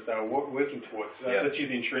constituents they were working towards. Let's use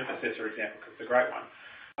the insurance assessor example, because it's a great one.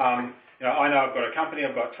 I know I've got a company,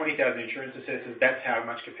 I've got 20,000 insurance assessors, that's how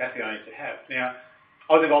much capacity I need to have. Now,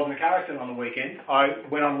 I was involved in a car accident on the weekend. I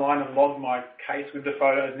went online and logged my case with the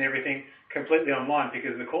photos and everything completely online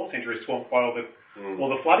because the call centre is swamped by all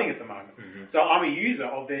the flooding at the moment. So I'm a user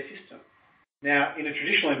of their system. Now, in a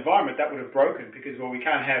traditional environment, that would have broken because, we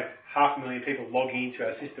can't have 500,000 people logging into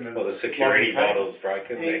our system. And the security model's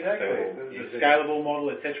broken. Exactly. The scalable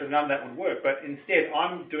model, etc. None of that would work. But instead,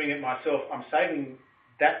 I'm doing it myself. I'm saving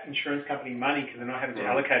that insurance company money because they're not having to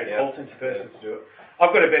allocate a call centre person to do it.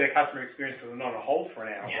 I've got a better customer experience because I'm not on hold for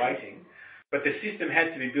an hour waiting. But the system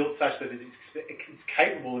has to be built such that it's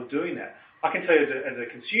capable of doing that. I can tell you as a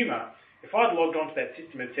consumer, if I'd logged onto that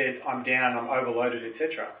system and said, I'm down, I'm overloaded,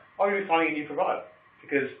 etc., I would be finding a new provider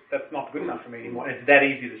because that's not good enough for me anymore. It's that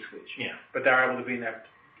easy to switch. Yeah. But they're able to be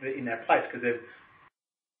in that place because they've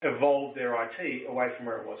evolved their IT away from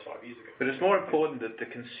where it was 5 years ago. But it's more important that the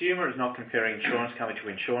consumer is not comparing insurance company to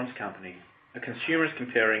insurance company. The consumer is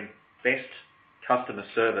comparing best customer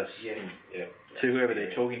service to whoever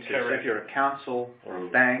they're talking to. So if you're a council or a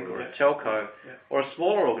bank or a telco or a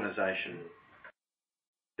smaller organisation,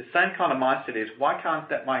 the same kind of mindset is, why can't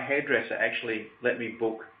my hairdresser actually let me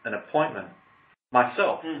book an appointment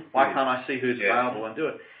myself? Why can't I see who's available and do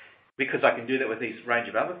it? Because I can do that with these range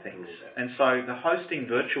of other things. And so the hosting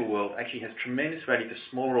virtual world actually has tremendous value for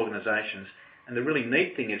smaller organisations. And the really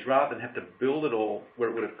neat thing is, rather than have to build it all where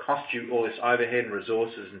it would have cost you all this overhead and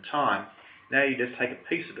resources and time, now you just take a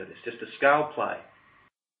piece of it. It's just a scale play.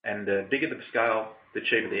 And the bigger the scale, the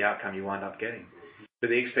cheaper the outcome you wind up getting. But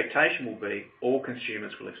the expectation will be all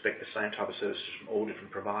consumers will expect the same type of services from all different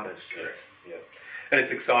providers. Correct. Yeah. And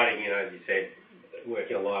it's exciting, as you said,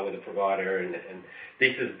 working along with a provider, and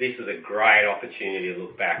this is a great opportunity to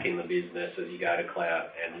look back in the business as you go to cloud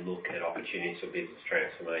and look at opportunities for business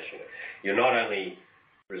transformation. You're not only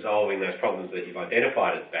resolving those problems that you've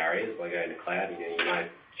identified as barriers by going to cloud, you may have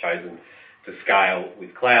chosen to scale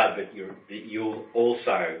with cloud, but you'll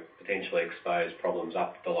also potentially expose problems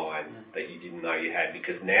up the line that you didn't know you had,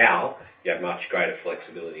 because now you have much greater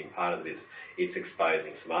flexibility, and part of this, it's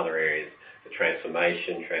exposing some other areas, the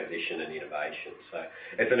transformation, transition and innovation. So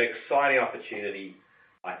it's an exciting opportunity,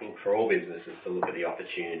 I think, for all businesses to look at the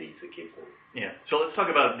opportunities it gives them. Yeah. So let's talk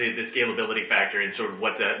about the scalability factor and sort of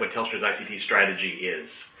what Telstra's ICT strategy is.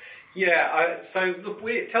 Yeah. So look,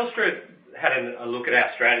 Telstra had a look at our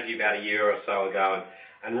strategy about a year or so ago,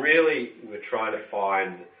 and really we're trying to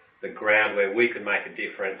find the ground where we could make a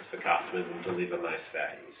difference for customers and deliver most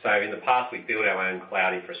value. So in the past, we built our own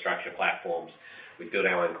cloud infrastructure platforms, we built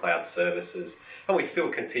our own cloud services, and we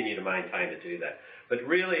still continue to maintain to do that. But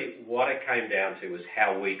really what it came down to was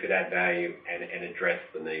how we could add value and address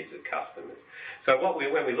the needs of customers. So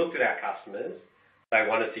when we looked at our customers, they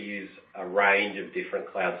wanted to use a range of different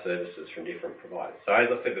cloud services from different providers. So as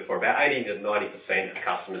I said before, about 80 to 90% of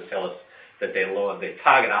customers tell us that their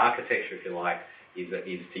target architecture, if you like, is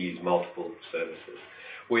to use multiple services.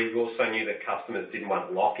 We also knew that customers didn't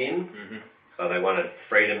want lock-in, so they wanted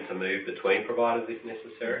freedom to move between providers if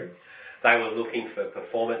necessary. They were looking for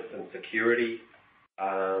performance and security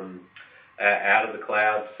out of the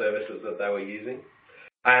cloud services that they were using,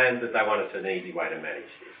 and that they wanted an easy way to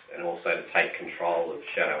manage this, and also to take control of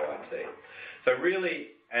shadow IT. So really,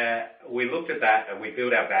 we looked at that and we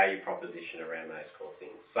built our value proposition around those core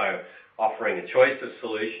things. So offering a choice of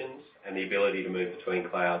solutions and the ability to move between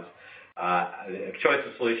clouds, a choice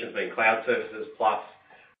of solutions being cloud services plus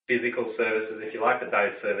physical services, if you like, but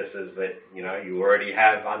those services that you already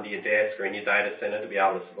have under your desk or in your data center to be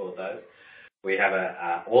able to support those. We have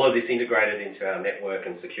all of this integrated into our network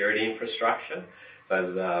and security infrastructure. So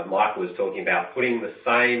as Michael was talking about, putting the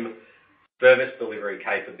same service delivery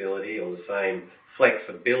capability or the same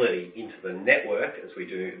flexibility into the network as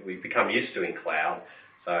we've become used to in cloud.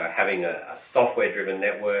 So having a software-driven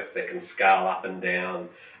network that can scale up and down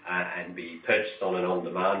and be purchased on an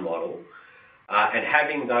on-demand model, and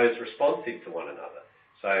having those responsive to one another.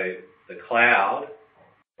 So the cloud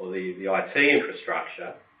or the IT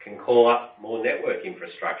infrastructure can call up more network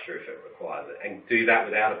infrastructure if it requires it, and do that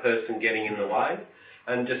without a person getting in the way,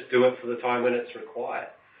 and just do it for the time when it's required.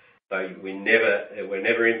 So we're never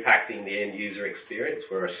impacting the end user experience.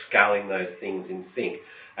 We're scaling those things in sync.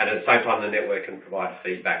 And at the same time, the network can provide a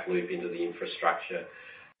feedback loop into the infrastructure,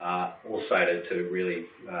 also to really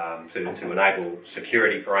to enable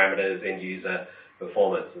security parameters, end user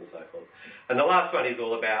performance, and so forth. And the last one is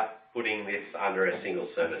all about putting this under a single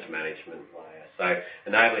service management layer. So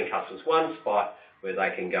enabling customers one spot where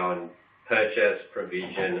they can go and purchase,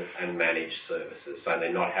 provision, and manage services. So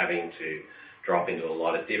they're not having to drop into a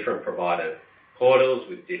lot of different provider portals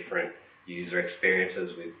with different user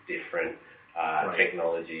experiences, with different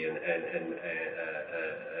technology and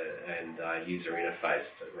user interface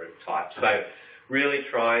types. So really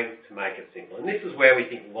trying to make it simple. And this is where we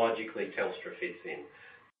think logically Telstra fits in.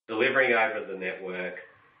 Delivering over the network,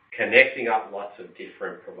 connecting up lots of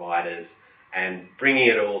different providers, and bringing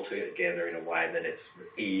it all together in a way that it's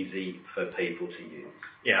easy for people to use.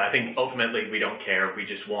 Yeah, I think ultimately we don't care. We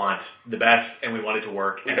just want the best, and we want it to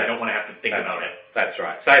work, and I don't want to have to think about it. That's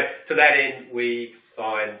right. So to that end, we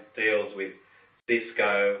sign deals with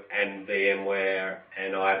Cisco and VMware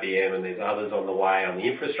and IBM, and there's others on the way on the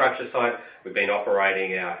infrastructure side. We've been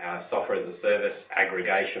operating our software as a service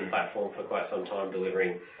aggregation platform for quite some time,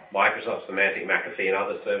 delivering Microsoft, Semantic, McAfee, and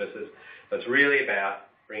other services. So it's really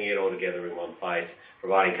about bringing it all together in one place,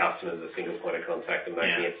 providing customers a single point of contact and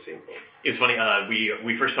making it simple. It's funny,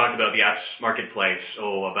 we first talked about the apps marketplace,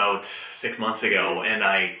 about 6 months ago, and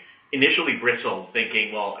I initially bristled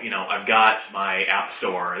thinking, well, I've got my app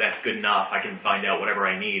store, that's good enough, I can find out whatever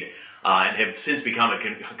I need, and have since become a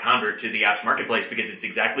convert to the apps marketplace because it's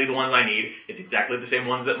exactly the ones I need, it's exactly the same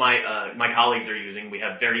ones that my colleagues are using. We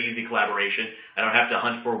have very easy collaboration. I don't have to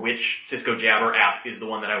hunt for which Cisco Jabber app is the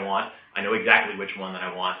one that I want. I know exactly which one that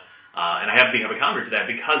I want. And I have become a convert to that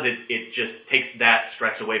because it just takes that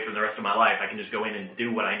stress away from the rest of my life. I can just go in and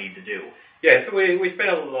do what I need to do. Yeah, so we spend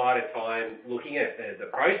a lot of time looking at the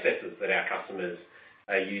processes that our customers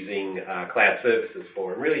are using cloud services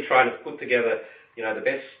for, and really trying to put together, the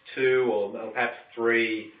best 2 or perhaps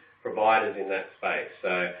 3 providers in that space.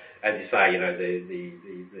 So, as you say,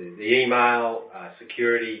 the email,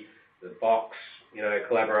 security, the box,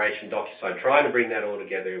 collaboration, DocuSign, trying to bring that all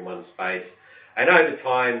together in one space, and over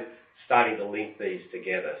time starting to link these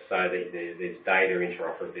together so that there's data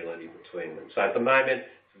interoperability between them. So at the moment,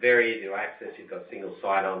 it's very easy to access. You've got single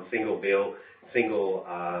sign-on, single bill, single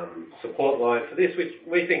support line for this, which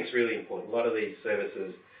we think is really important. A lot of these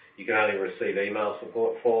services you can only receive email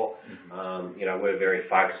support for. We're very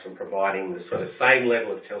focused on providing the sort of same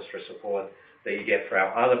level of Telstra support that you get for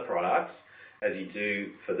our other products as you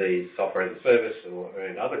do for these software as a service or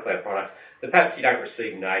in other cloud products that perhaps you don't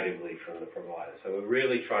receive natively from the provider. So we're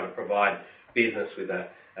really trying to provide business with a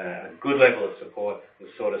good level of support, the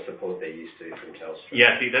sort of support they're used to from Telstra.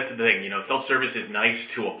 Yeah, see, that's the thing. Self-service is nice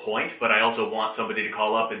to a point, but I also want somebody to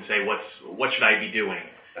call up and say, what should I be doing?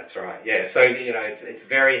 That's right, yeah. So, it's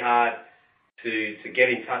very hard to get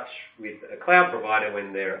in touch with a cloud provider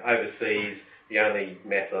when they're overseas. The only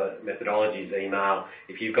methodology is email.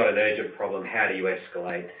 If you've got an urgent problem, how do you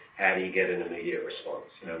escalate? How do you get an immediate response?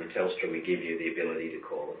 With Telstra, we give you the ability to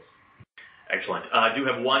call us. Excellent. I do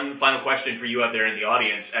have one final question for you out there in the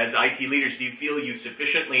audience. As IT leaders, do you feel you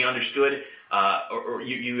sufficiently understood or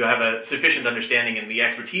you have a sufficient understanding and the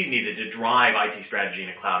expertise needed to drive IT strategy in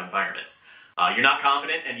a cloud environment? You're not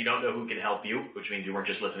confident and you don't know who can help you, which means you weren't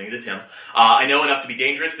just listening to Tim. I know enough to be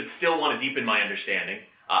dangerous, but still want to deepen my understanding.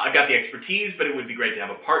 I've got the expertise, but it would be great to have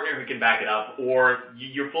a partner who can back it up, or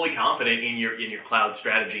you're fully confident in your cloud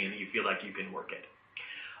strategy and you feel like you can work it.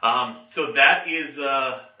 So that is,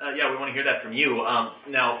 we want to hear that from you.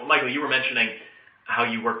 Now, Michael, you were mentioning how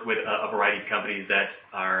you worked with a variety of companies that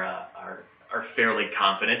are fairly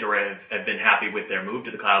confident or have been happy with their move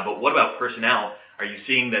to the cloud. But what about personnel? Are you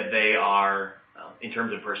seeing that they are, in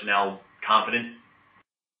terms of personnel, confident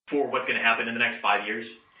for what's going to happen in the next 5 years?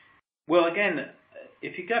 Well, again,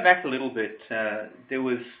 if you go back a little bit, there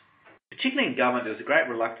was, particularly in government, there was a great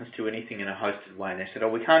reluctance to anything in a hosted way. And they said,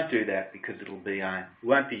 we can't do that because it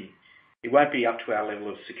won't be up to our level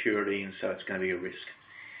of security, and so it's going to be a risk.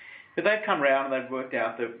 But they've come around and they've worked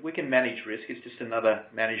out that we can manage risk. It's just another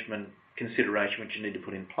management consideration which you need to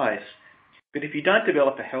put in place. But if you don't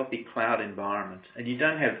develop a healthy cloud environment and you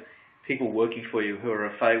don't have people working for you who are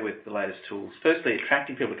au fait with the latest tools, firstly,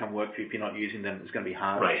 attracting people to come work for you if you're not using them is going to be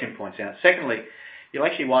hard, as Tim points out. Secondly, you'll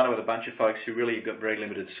actually wind up with a bunch of folks who really have got very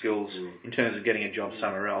limited skills in terms of getting a job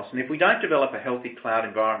somewhere else. And if we don't develop a healthy cloud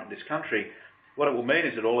environment in this country, what it will mean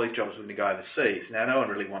is that all these jobs are going to go overseas. Now, no one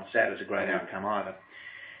really wants that as a great outcome either.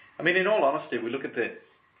 I mean, in all honesty, we look at the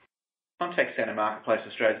contact centre marketplace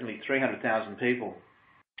in Australia, nearly 300,000 people,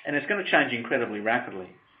 and it's going to change incredibly rapidly.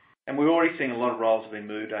 And we're already seeing a lot of roles have been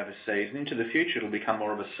moved overseas, and into the future it'll become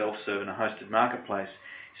more of a self-serve and a hosted marketplace.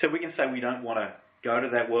 So we can say we don't want to go to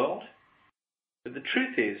that world. But the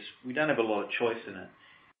truth is, we don't have a lot of choice in it.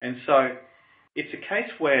 And so it's a case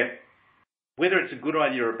where whether it's a good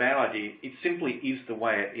idea or a bad idea, it simply is the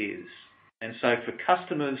way it is. And so for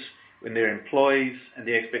customers, when their employees and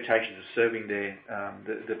the expectations of serving their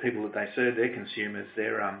the people that they serve, their consumers,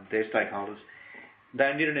 their stakeholders,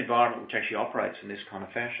 they need an environment which actually operates in this kind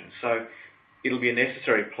of fashion. So it'll be a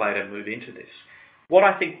necessary play to move into this. What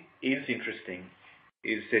I think is interesting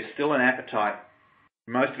is there's still an appetite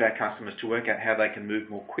for most of our customers to work out how they can move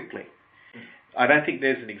more quickly. I don't think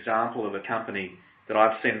there's an example of a company that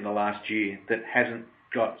I've seen in the last year that hasn't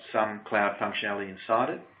got some cloud functionality inside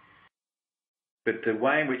it. But the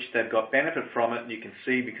way in which they've got benefit from it, you can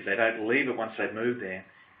see because they don't leave it once they've moved there.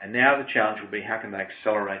 And now the challenge will be how can they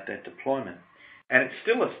accelerate that deployment. And it's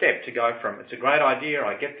still a step to go from, it's a great idea,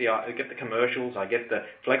 I get the commercials, I get the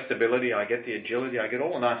flexibility, I get the agility, I get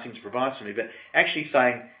all the nice things it provides for me, but actually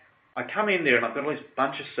saying, I come in there and I've got all this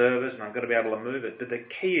bunch of servers and I've got to be able to move it. But the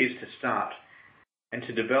key is to start and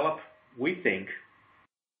to develop, we think,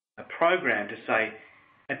 a program to say,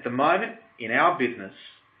 at the moment in our business,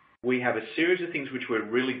 we have a series of things which we're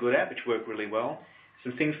really good at, which work really well,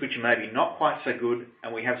 some things which are maybe not quite so good,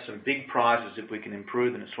 and we have some big prizes if we can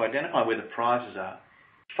improve them. So identify where the prizes are,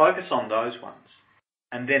 focus on those ones,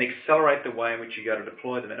 and then accelerate the way in which you go to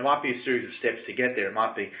deploy them. And it might be a series of steps to get there. It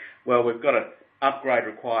might be, well, we've got an upgrade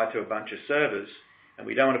required to a bunch of servers, and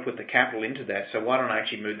we don't want to put the capital into that, so why don't I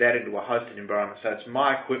actually move that into a hosted environment? So it's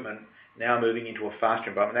my equipment now moving into a faster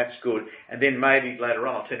environment. That's good. And then maybe later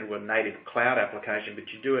on I'll turn it into a native cloud application, but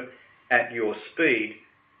you do it at your speed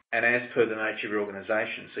and as per the nature of your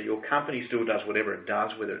organisation. So your company still does whatever it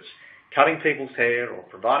does, whether it's cutting people's hair or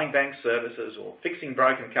providing bank services or fixing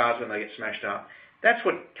broken cars when they get smashed up. That's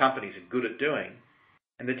what companies are good at doing.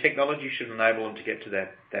 And the technology should enable them to get to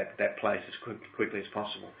that place as quickly as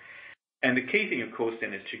possible. And the key thing, of course,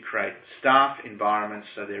 then is to create staff environments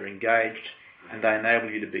so they're engaged and they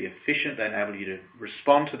enable you to be efficient, they enable you to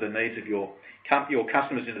respond to the needs of your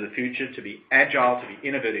customers into the future, to be agile, to be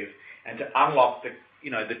innovative, and to unlock the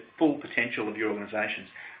full potential of your organisations.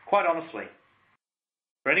 Quite honestly,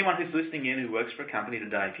 for anyone who's listening in who works for a company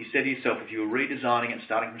today, if you said to yourself, if you were redesigning and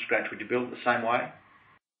starting from scratch, would you build it the same way?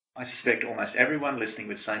 I suspect almost everyone listening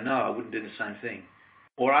would say, no, I wouldn't do the same thing.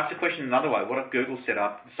 Or ask the question another way, what if Google set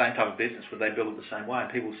up the same type of business? Would they build it the same way?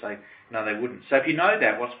 And people say, no, they wouldn't. So if you know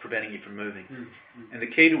that, what's preventing you from moving? And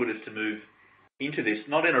the key to it is to move into this,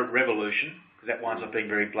 not in a revolution, because that winds up being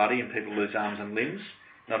very bloody and people lose arms and limbs.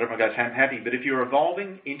 Not everyone goes happy, but if you're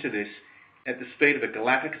evolving into this at the speed of a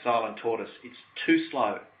Galapagos Island tortoise, it's too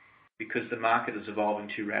slow because the market is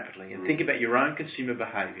evolving too rapidly. And think about your own consumer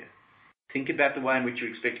behaviour. Think about the way in which you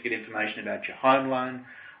expect to get information about your home loan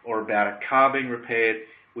or about a car being repaired.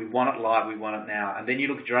 We want it live, we want it now. And then you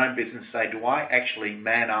look at your own business and say, do I actually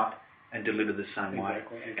man up and deliver the same way?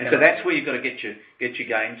 Exactly. And so that's where you've got to get your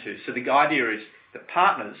game to. So the idea is that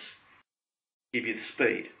partners give you the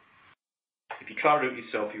speed. If you try to do it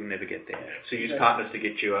yourself, you'll never get there. So use partners to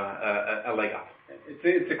get you a leg up.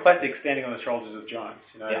 It's a classic standing on the shoulders of giants.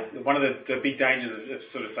 One of the big dangers of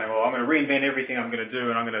sort of saying, well, I'm going to reinvent everything I'm going to do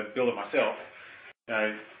and I'm going to build it myself.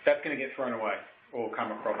 That's going to get thrown away or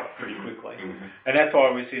come across pretty quickly. And that's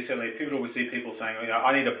why we see, certainly Pivotal, we see people saying,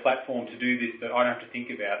 I need a platform to do this that I don't have to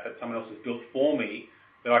think about, that someone else has built for me,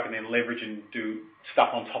 that I can then leverage and do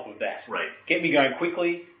stuff on top of that. Right. Get me going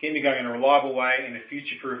quickly, get me going in a reliable way, in a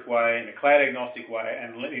future-proof way, in a cloud-agnostic way,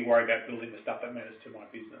 and let me worry about building the stuff that matters to my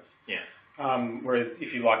business. Yeah. Whereas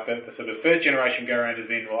if you like, the sort of first generation go around has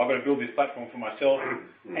been, well, I've got to build this platform for myself,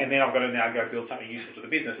 and then I've got to now go build something useful to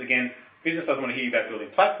the business. Again, business doesn't want to hear you about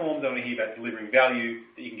building platforms, they want to hear you about delivering value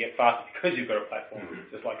that you can get faster because you've got a platform.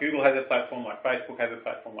 Just like Google has a platform, like Facebook has a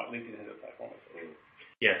platform, like LinkedIn has a platform.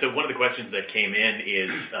 Yeah, so one of the questions that came in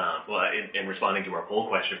is, in responding to our poll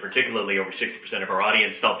question, particularly over 60% of our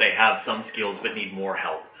audience felt they have some skills but need more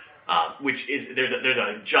help, which is, there's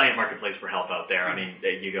a giant marketplace for help out there. I mean,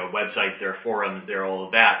 you go websites, there are forums, there are all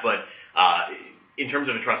of that, but in terms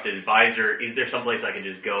of a trusted advisor, is there someplace I can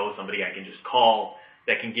just go, somebody I can just call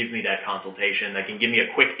that can give me that consultation, that can give me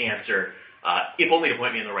a quick answer, if only to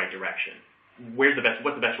point me in the right direction? What's the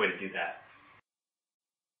best way to do that?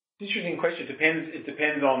 Interesting question. It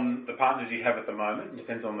depends on the partners you have at the moment. It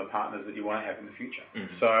depends on the partners that you want to have in the future.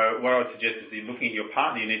 So what I would suggest is, you're looking at your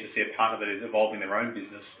partner, you need to see a partner that is evolving their own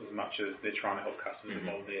business as much as they're trying to help customers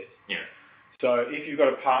evolve theirs. Yeah. So if you've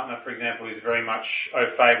got a partner, for example, who's very much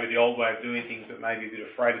au fait with the old way of doing things but maybe a bit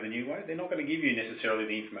afraid of the new way, they're not going to give you necessarily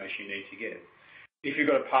the information you need to get. If you've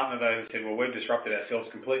got a partner, though, who said, well, we've disrupted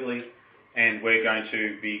ourselves completely, and we're going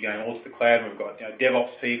to be going all to the cloud. We've got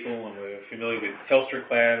DevOps people, and we're familiar with Telstra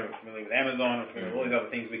Cloud, we're familiar with Amazon, we're familiar with all these other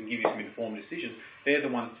things. We can give you some informed decisions. They're the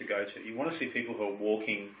ones to go to. You want to see people who are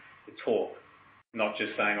walking the talk, not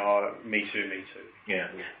just saying, "Oh, me too, me too." Yeah,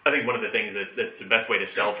 I think one of the things that's the best way to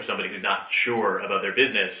sell for somebody who's not sure about their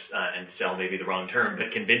business, and sell maybe the wrong term,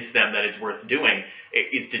 but convince them that it's worth doing,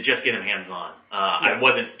 is to just get them hands-on. I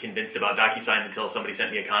wasn't convinced about DocuSign until somebody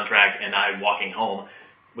sent me a contract, and I, walking home,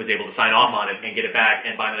 was able to sign off on it and get it back,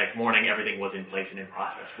 and by the next morning, everything was in place and in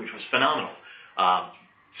process, which was phenomenal.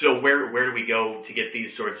 So where do we go to get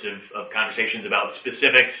these sorts of conversations about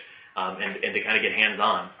specifics, and to kind of get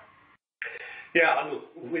hands-on? Yeah,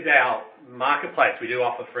 with our marketplace, we do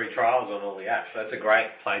offer free trials on all the apps. So that's a great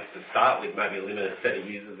place to start with, maybe a limited set of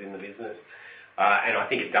users in the business. And I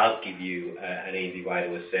think it does give you an easy way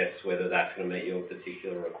to assess whether that's going to meet your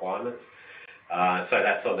particular requirements. So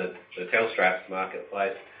that's on the Telstra apps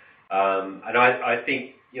marketplace. And I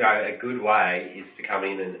think, a good way is to come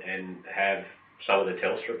in and have some of the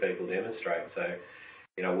Telstra people demonstrate. So,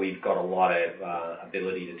 we've got a lot of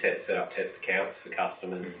ability to set up test accounts for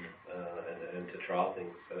customers and to trial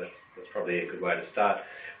things. So that's probably a good way to start.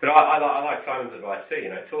 But I like Simon's advice too.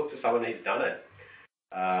 Talk to someone who's done it.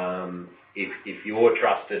 If your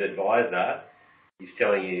trusted advisor is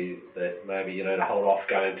telling you that maybe to hold off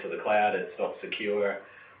going to the cloud, it's not secure,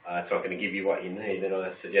 it's not going to give you what you need, then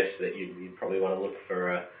I suggest that you probably want to look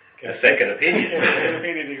for a second opinion. Second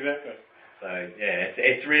opinion, exactly. So yeah,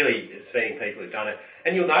 it's really seeing people who've done it,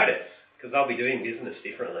 and you'll notice because they'll be doing business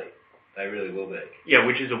differently. They really will be. Yeah,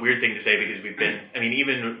 which is a weird thing to say because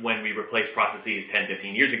even when we replaced processes 10,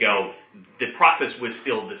 15 years ago, the process was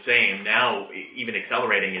still the same. Now, even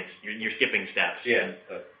accelerating, you're skipping steps and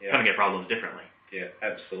coming at problems differently. Yeah,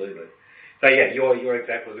 absolutely. So yeah, your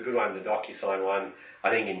example was a good one, the DocuSign one. I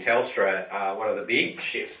think in Telstra, one of the big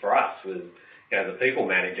shifts for us was, the people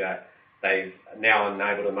manager. They've now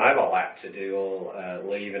enabled a mobile app to do all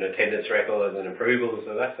leave and attendance records and approvals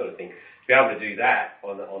and that sort of thing. To be able to do that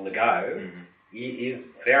on the go is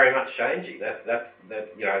very much changing.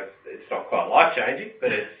 It's not quite life changing,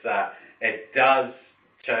 but it does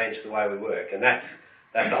change the way we work, and that's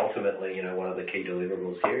ultimately one of the key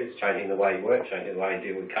deliverables here is changing the way you work, changing the way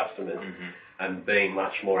you deal with customers, and being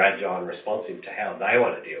much more agile and responsive to how they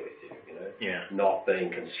want to deal with you. Not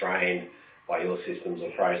being constrained by your systems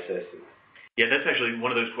or processes. Yeah, that's actually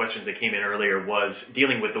one of those questions that came in earlier was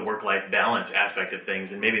dealing with the work-life balance aspect of things.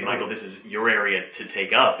 And maybe, Michael, this is your area to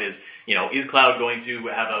take up is cloud going to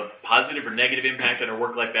have a positive or negative impact on our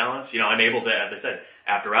work-life balance? I'm able to, as I said,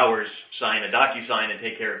 after hours, sign a DocuSign and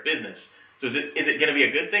take care of business. So is it going to be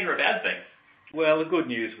a good thing or a bad thing? Well, the good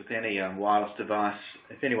news with any wireless device,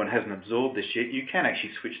 if anyone hasn't absorbed this yet, you can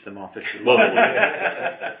actually switch them off if you like.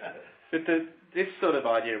 But this sort of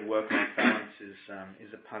idea of work-life balance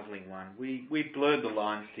is a puzzling one. We blurred the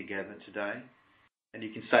lines together today, and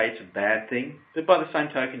you can say it's a bad thing, but by the same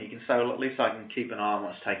token, you can say, well, at least I can keep an eye on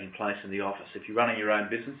what's taking place in the office. If you're running your own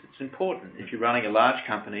business, it's important. If you're running a large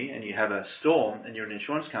company and you have a storm and you're an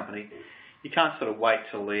insurance company, you can't sort of wait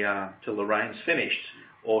till the rain's finished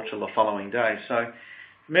or till the following day. So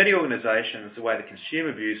for many organisations, the way the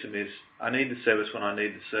consumer views them is, I need the service when I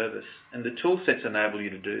need the service, and the tool sets enable you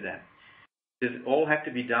to do that. Does it all have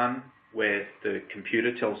to be done where the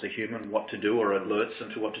computer tells the human what to do or alerts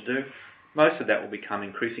them to what to do? Most of that will become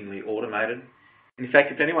increasingly automated. In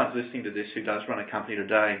fact, if anyone's listening to this who does run a company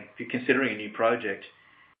today, if you're considering a new project,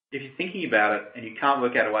 if you're thinking about it and you can't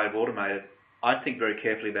work out a way to automate it, I'd think very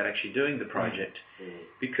carefully about actually doing the project.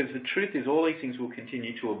 Because the truth is all these things will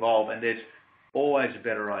continue to evolve and there's always a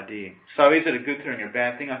better idea. So is it a good thing or a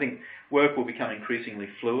bad thing? I think work will become increasingly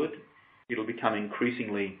fluid. It'll become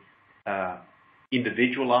increasingly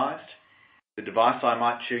individualized. The device I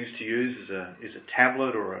might choose to use is a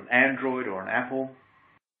tablet or an Android or an Apple.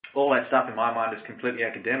 All that stuff in my mind is completely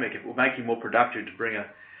academic. If it will make you more productive to bring a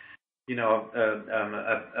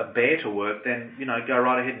bear to work, then go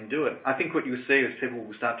right ahead and do it. I think what you'll see is people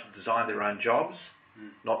will start to design their own jobs,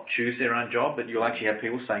 not choose their own job, but you'll actually have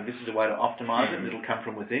people saying this is a way to optimize it and it'll come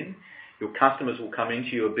from within. Your customers will come into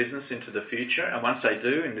your business into the future, and once they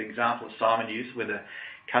do, in the example that Simon used where the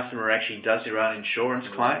customer actually does their own insurance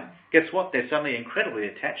claim, guess what? They're suddenly incredibly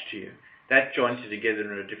attached to you. That joins you together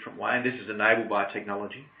in a different way, and this is enabled by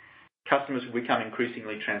technology. Customers will become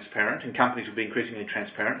increasingly transparent, and companies will be increasingly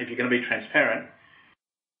transparent. If you're going to be transparent,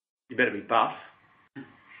 you better be buff.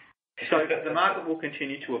 So the market will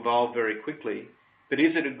continue to evolve very quickly, but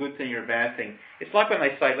is it a good thing or a bad thing? It's like when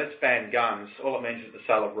they say, let's ban guns, all it means is the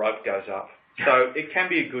sale of rope goes up. So it can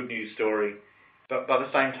be a good news story, but by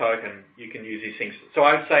the same token, you can use these things. So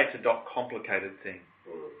I would say it's a complicated thing.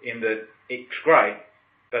 in that it's great,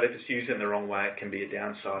 but if it's used in the wrong way, it can be a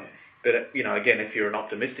downside. But, again, if you're an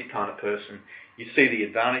optimistic kind of person, you see the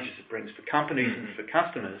advantages it brings for companies and for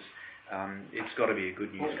customers. It's got to be a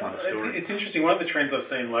good news kind of story. It's interesting. One of the trends I've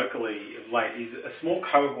seen locally of late is a small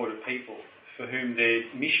cohort of people for whom their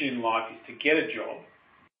mission in life is to get a job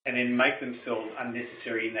and then make themselves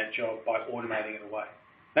unnecessary in that job by automating it away.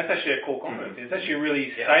 That's actually a core competency. It's actually a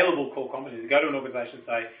really saleable core competency. To go to an organisation and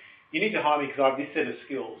say, you need to hire me because I have this set of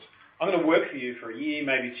skills. I'm going to work for you for a year,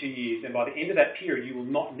 maybe 2 years, and by the end of that period, you will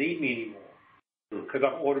not need me anymore because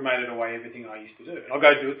I've automated away everything I used to do. And I'll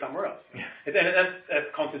go do it somewhere else. Yeah. And that's the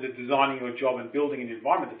concept of designing your job and building an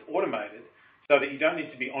environment that's automated so that you don't need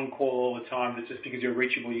to be on call all the time, that just because you're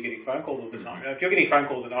reachable, you're getting phone calls all the time. If you're getting phone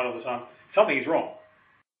calls at night all the time, something is wrong.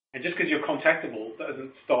 And just because you're contactable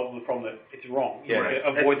doesn't solve the problem that it's wrong. You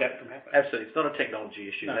avoid that from happening. Absolutely. It's not a technology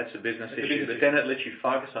issue. No, that's a business issue. But then it lets you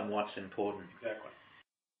focus on what's important. Exactly.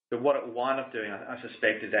 But what it will wind up doing, I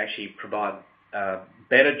suspect, is actually provide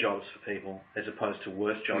better jobs for people as opposed to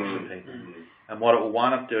worse jobs for people. And what it will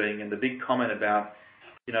wind up doing, and the big comment about,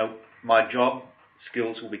 my job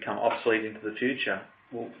skills will become obsolete into the future.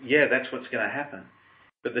 Well, yeah, that's what's going to happen.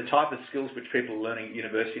 But the type of skills which people are learning at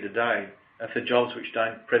university today are for jobs which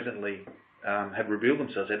don't presently have revealed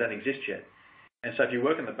themselves. They don't exist yet. And so if you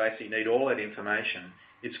work on the basis you need all that information,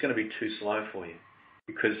 it's going to be too slow for you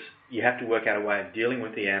because you have to work out a way of dealing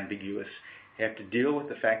with the ambiguous. You have to deal with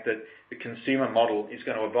the fact that the consumer model is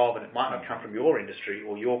going to evolve and it might not come from your industry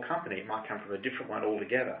or your company. It might come from a different one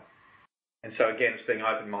altogether. And so again, it's being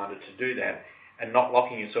open-minded to do that and not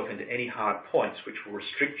locking yourself into any hard points which will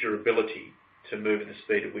restrict your ability to move at the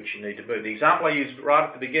speed at which you need to move. The example I used right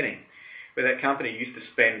at the beginning, where that company used to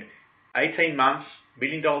spend 18 months, $1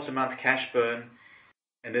 million a month cash burn,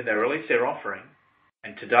 and then they release their offering.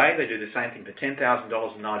 And today they do the same thing for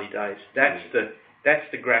 $10,000 in 90 days. That's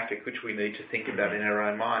the graphic which we need to think about in our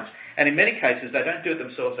own minds. And in many cases, they don't do it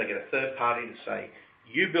themselves. They get a third party to say,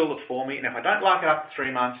 you build it for me, and if I don't like it after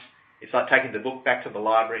 3 months, it's like taking the book back to the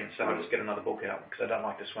library and saying, I'll just get another book out because I don't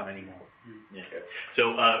like this one anymore. Yeah. So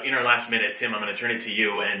in our last minute, Tim, I'm going to turn it to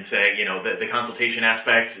you and say, the consultation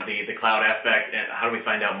aspect, the cloud aspect, and how do we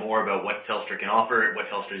find out more about what Telstra can offer and what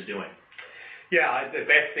Telstra is doing? Yeah, the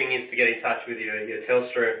best thing is to get in touch with your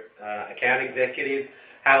Telstra account executive,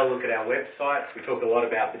 have a look at our websites. We talk a lot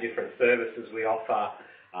about the different services we offer,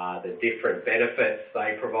 the different benefits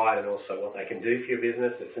they provide, and also what they can do for your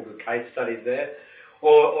business. There's some good case studies there.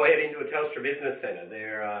 Or head into a Telstra Business Centre.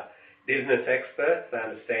 They're business experts. They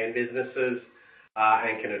understand businesses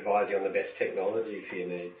and can advise you on the best technology for your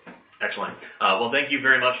needs. Excellent. Well, thank you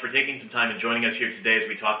very much for taking some time and joining us here today as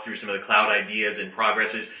we talk through some of the cloud ideas and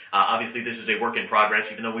progresses. Obviously, this is a work in progress.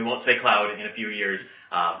 Even though we won't say cloud in a few years,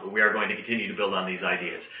 we are going to continue to build on these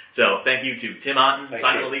ideas. So thank you to Tim Otten,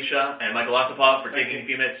 Simon Alicia, and Michael Osipov for taking a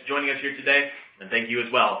few minutes joining us here today. And thank you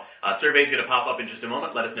as well. Survey is going to pop up in just a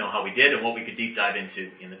moment. Let us know how we did and what we could deep dive into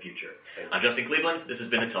in the future. I'm Justin Cleveland. This has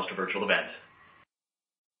been the Telstra Virtual Event.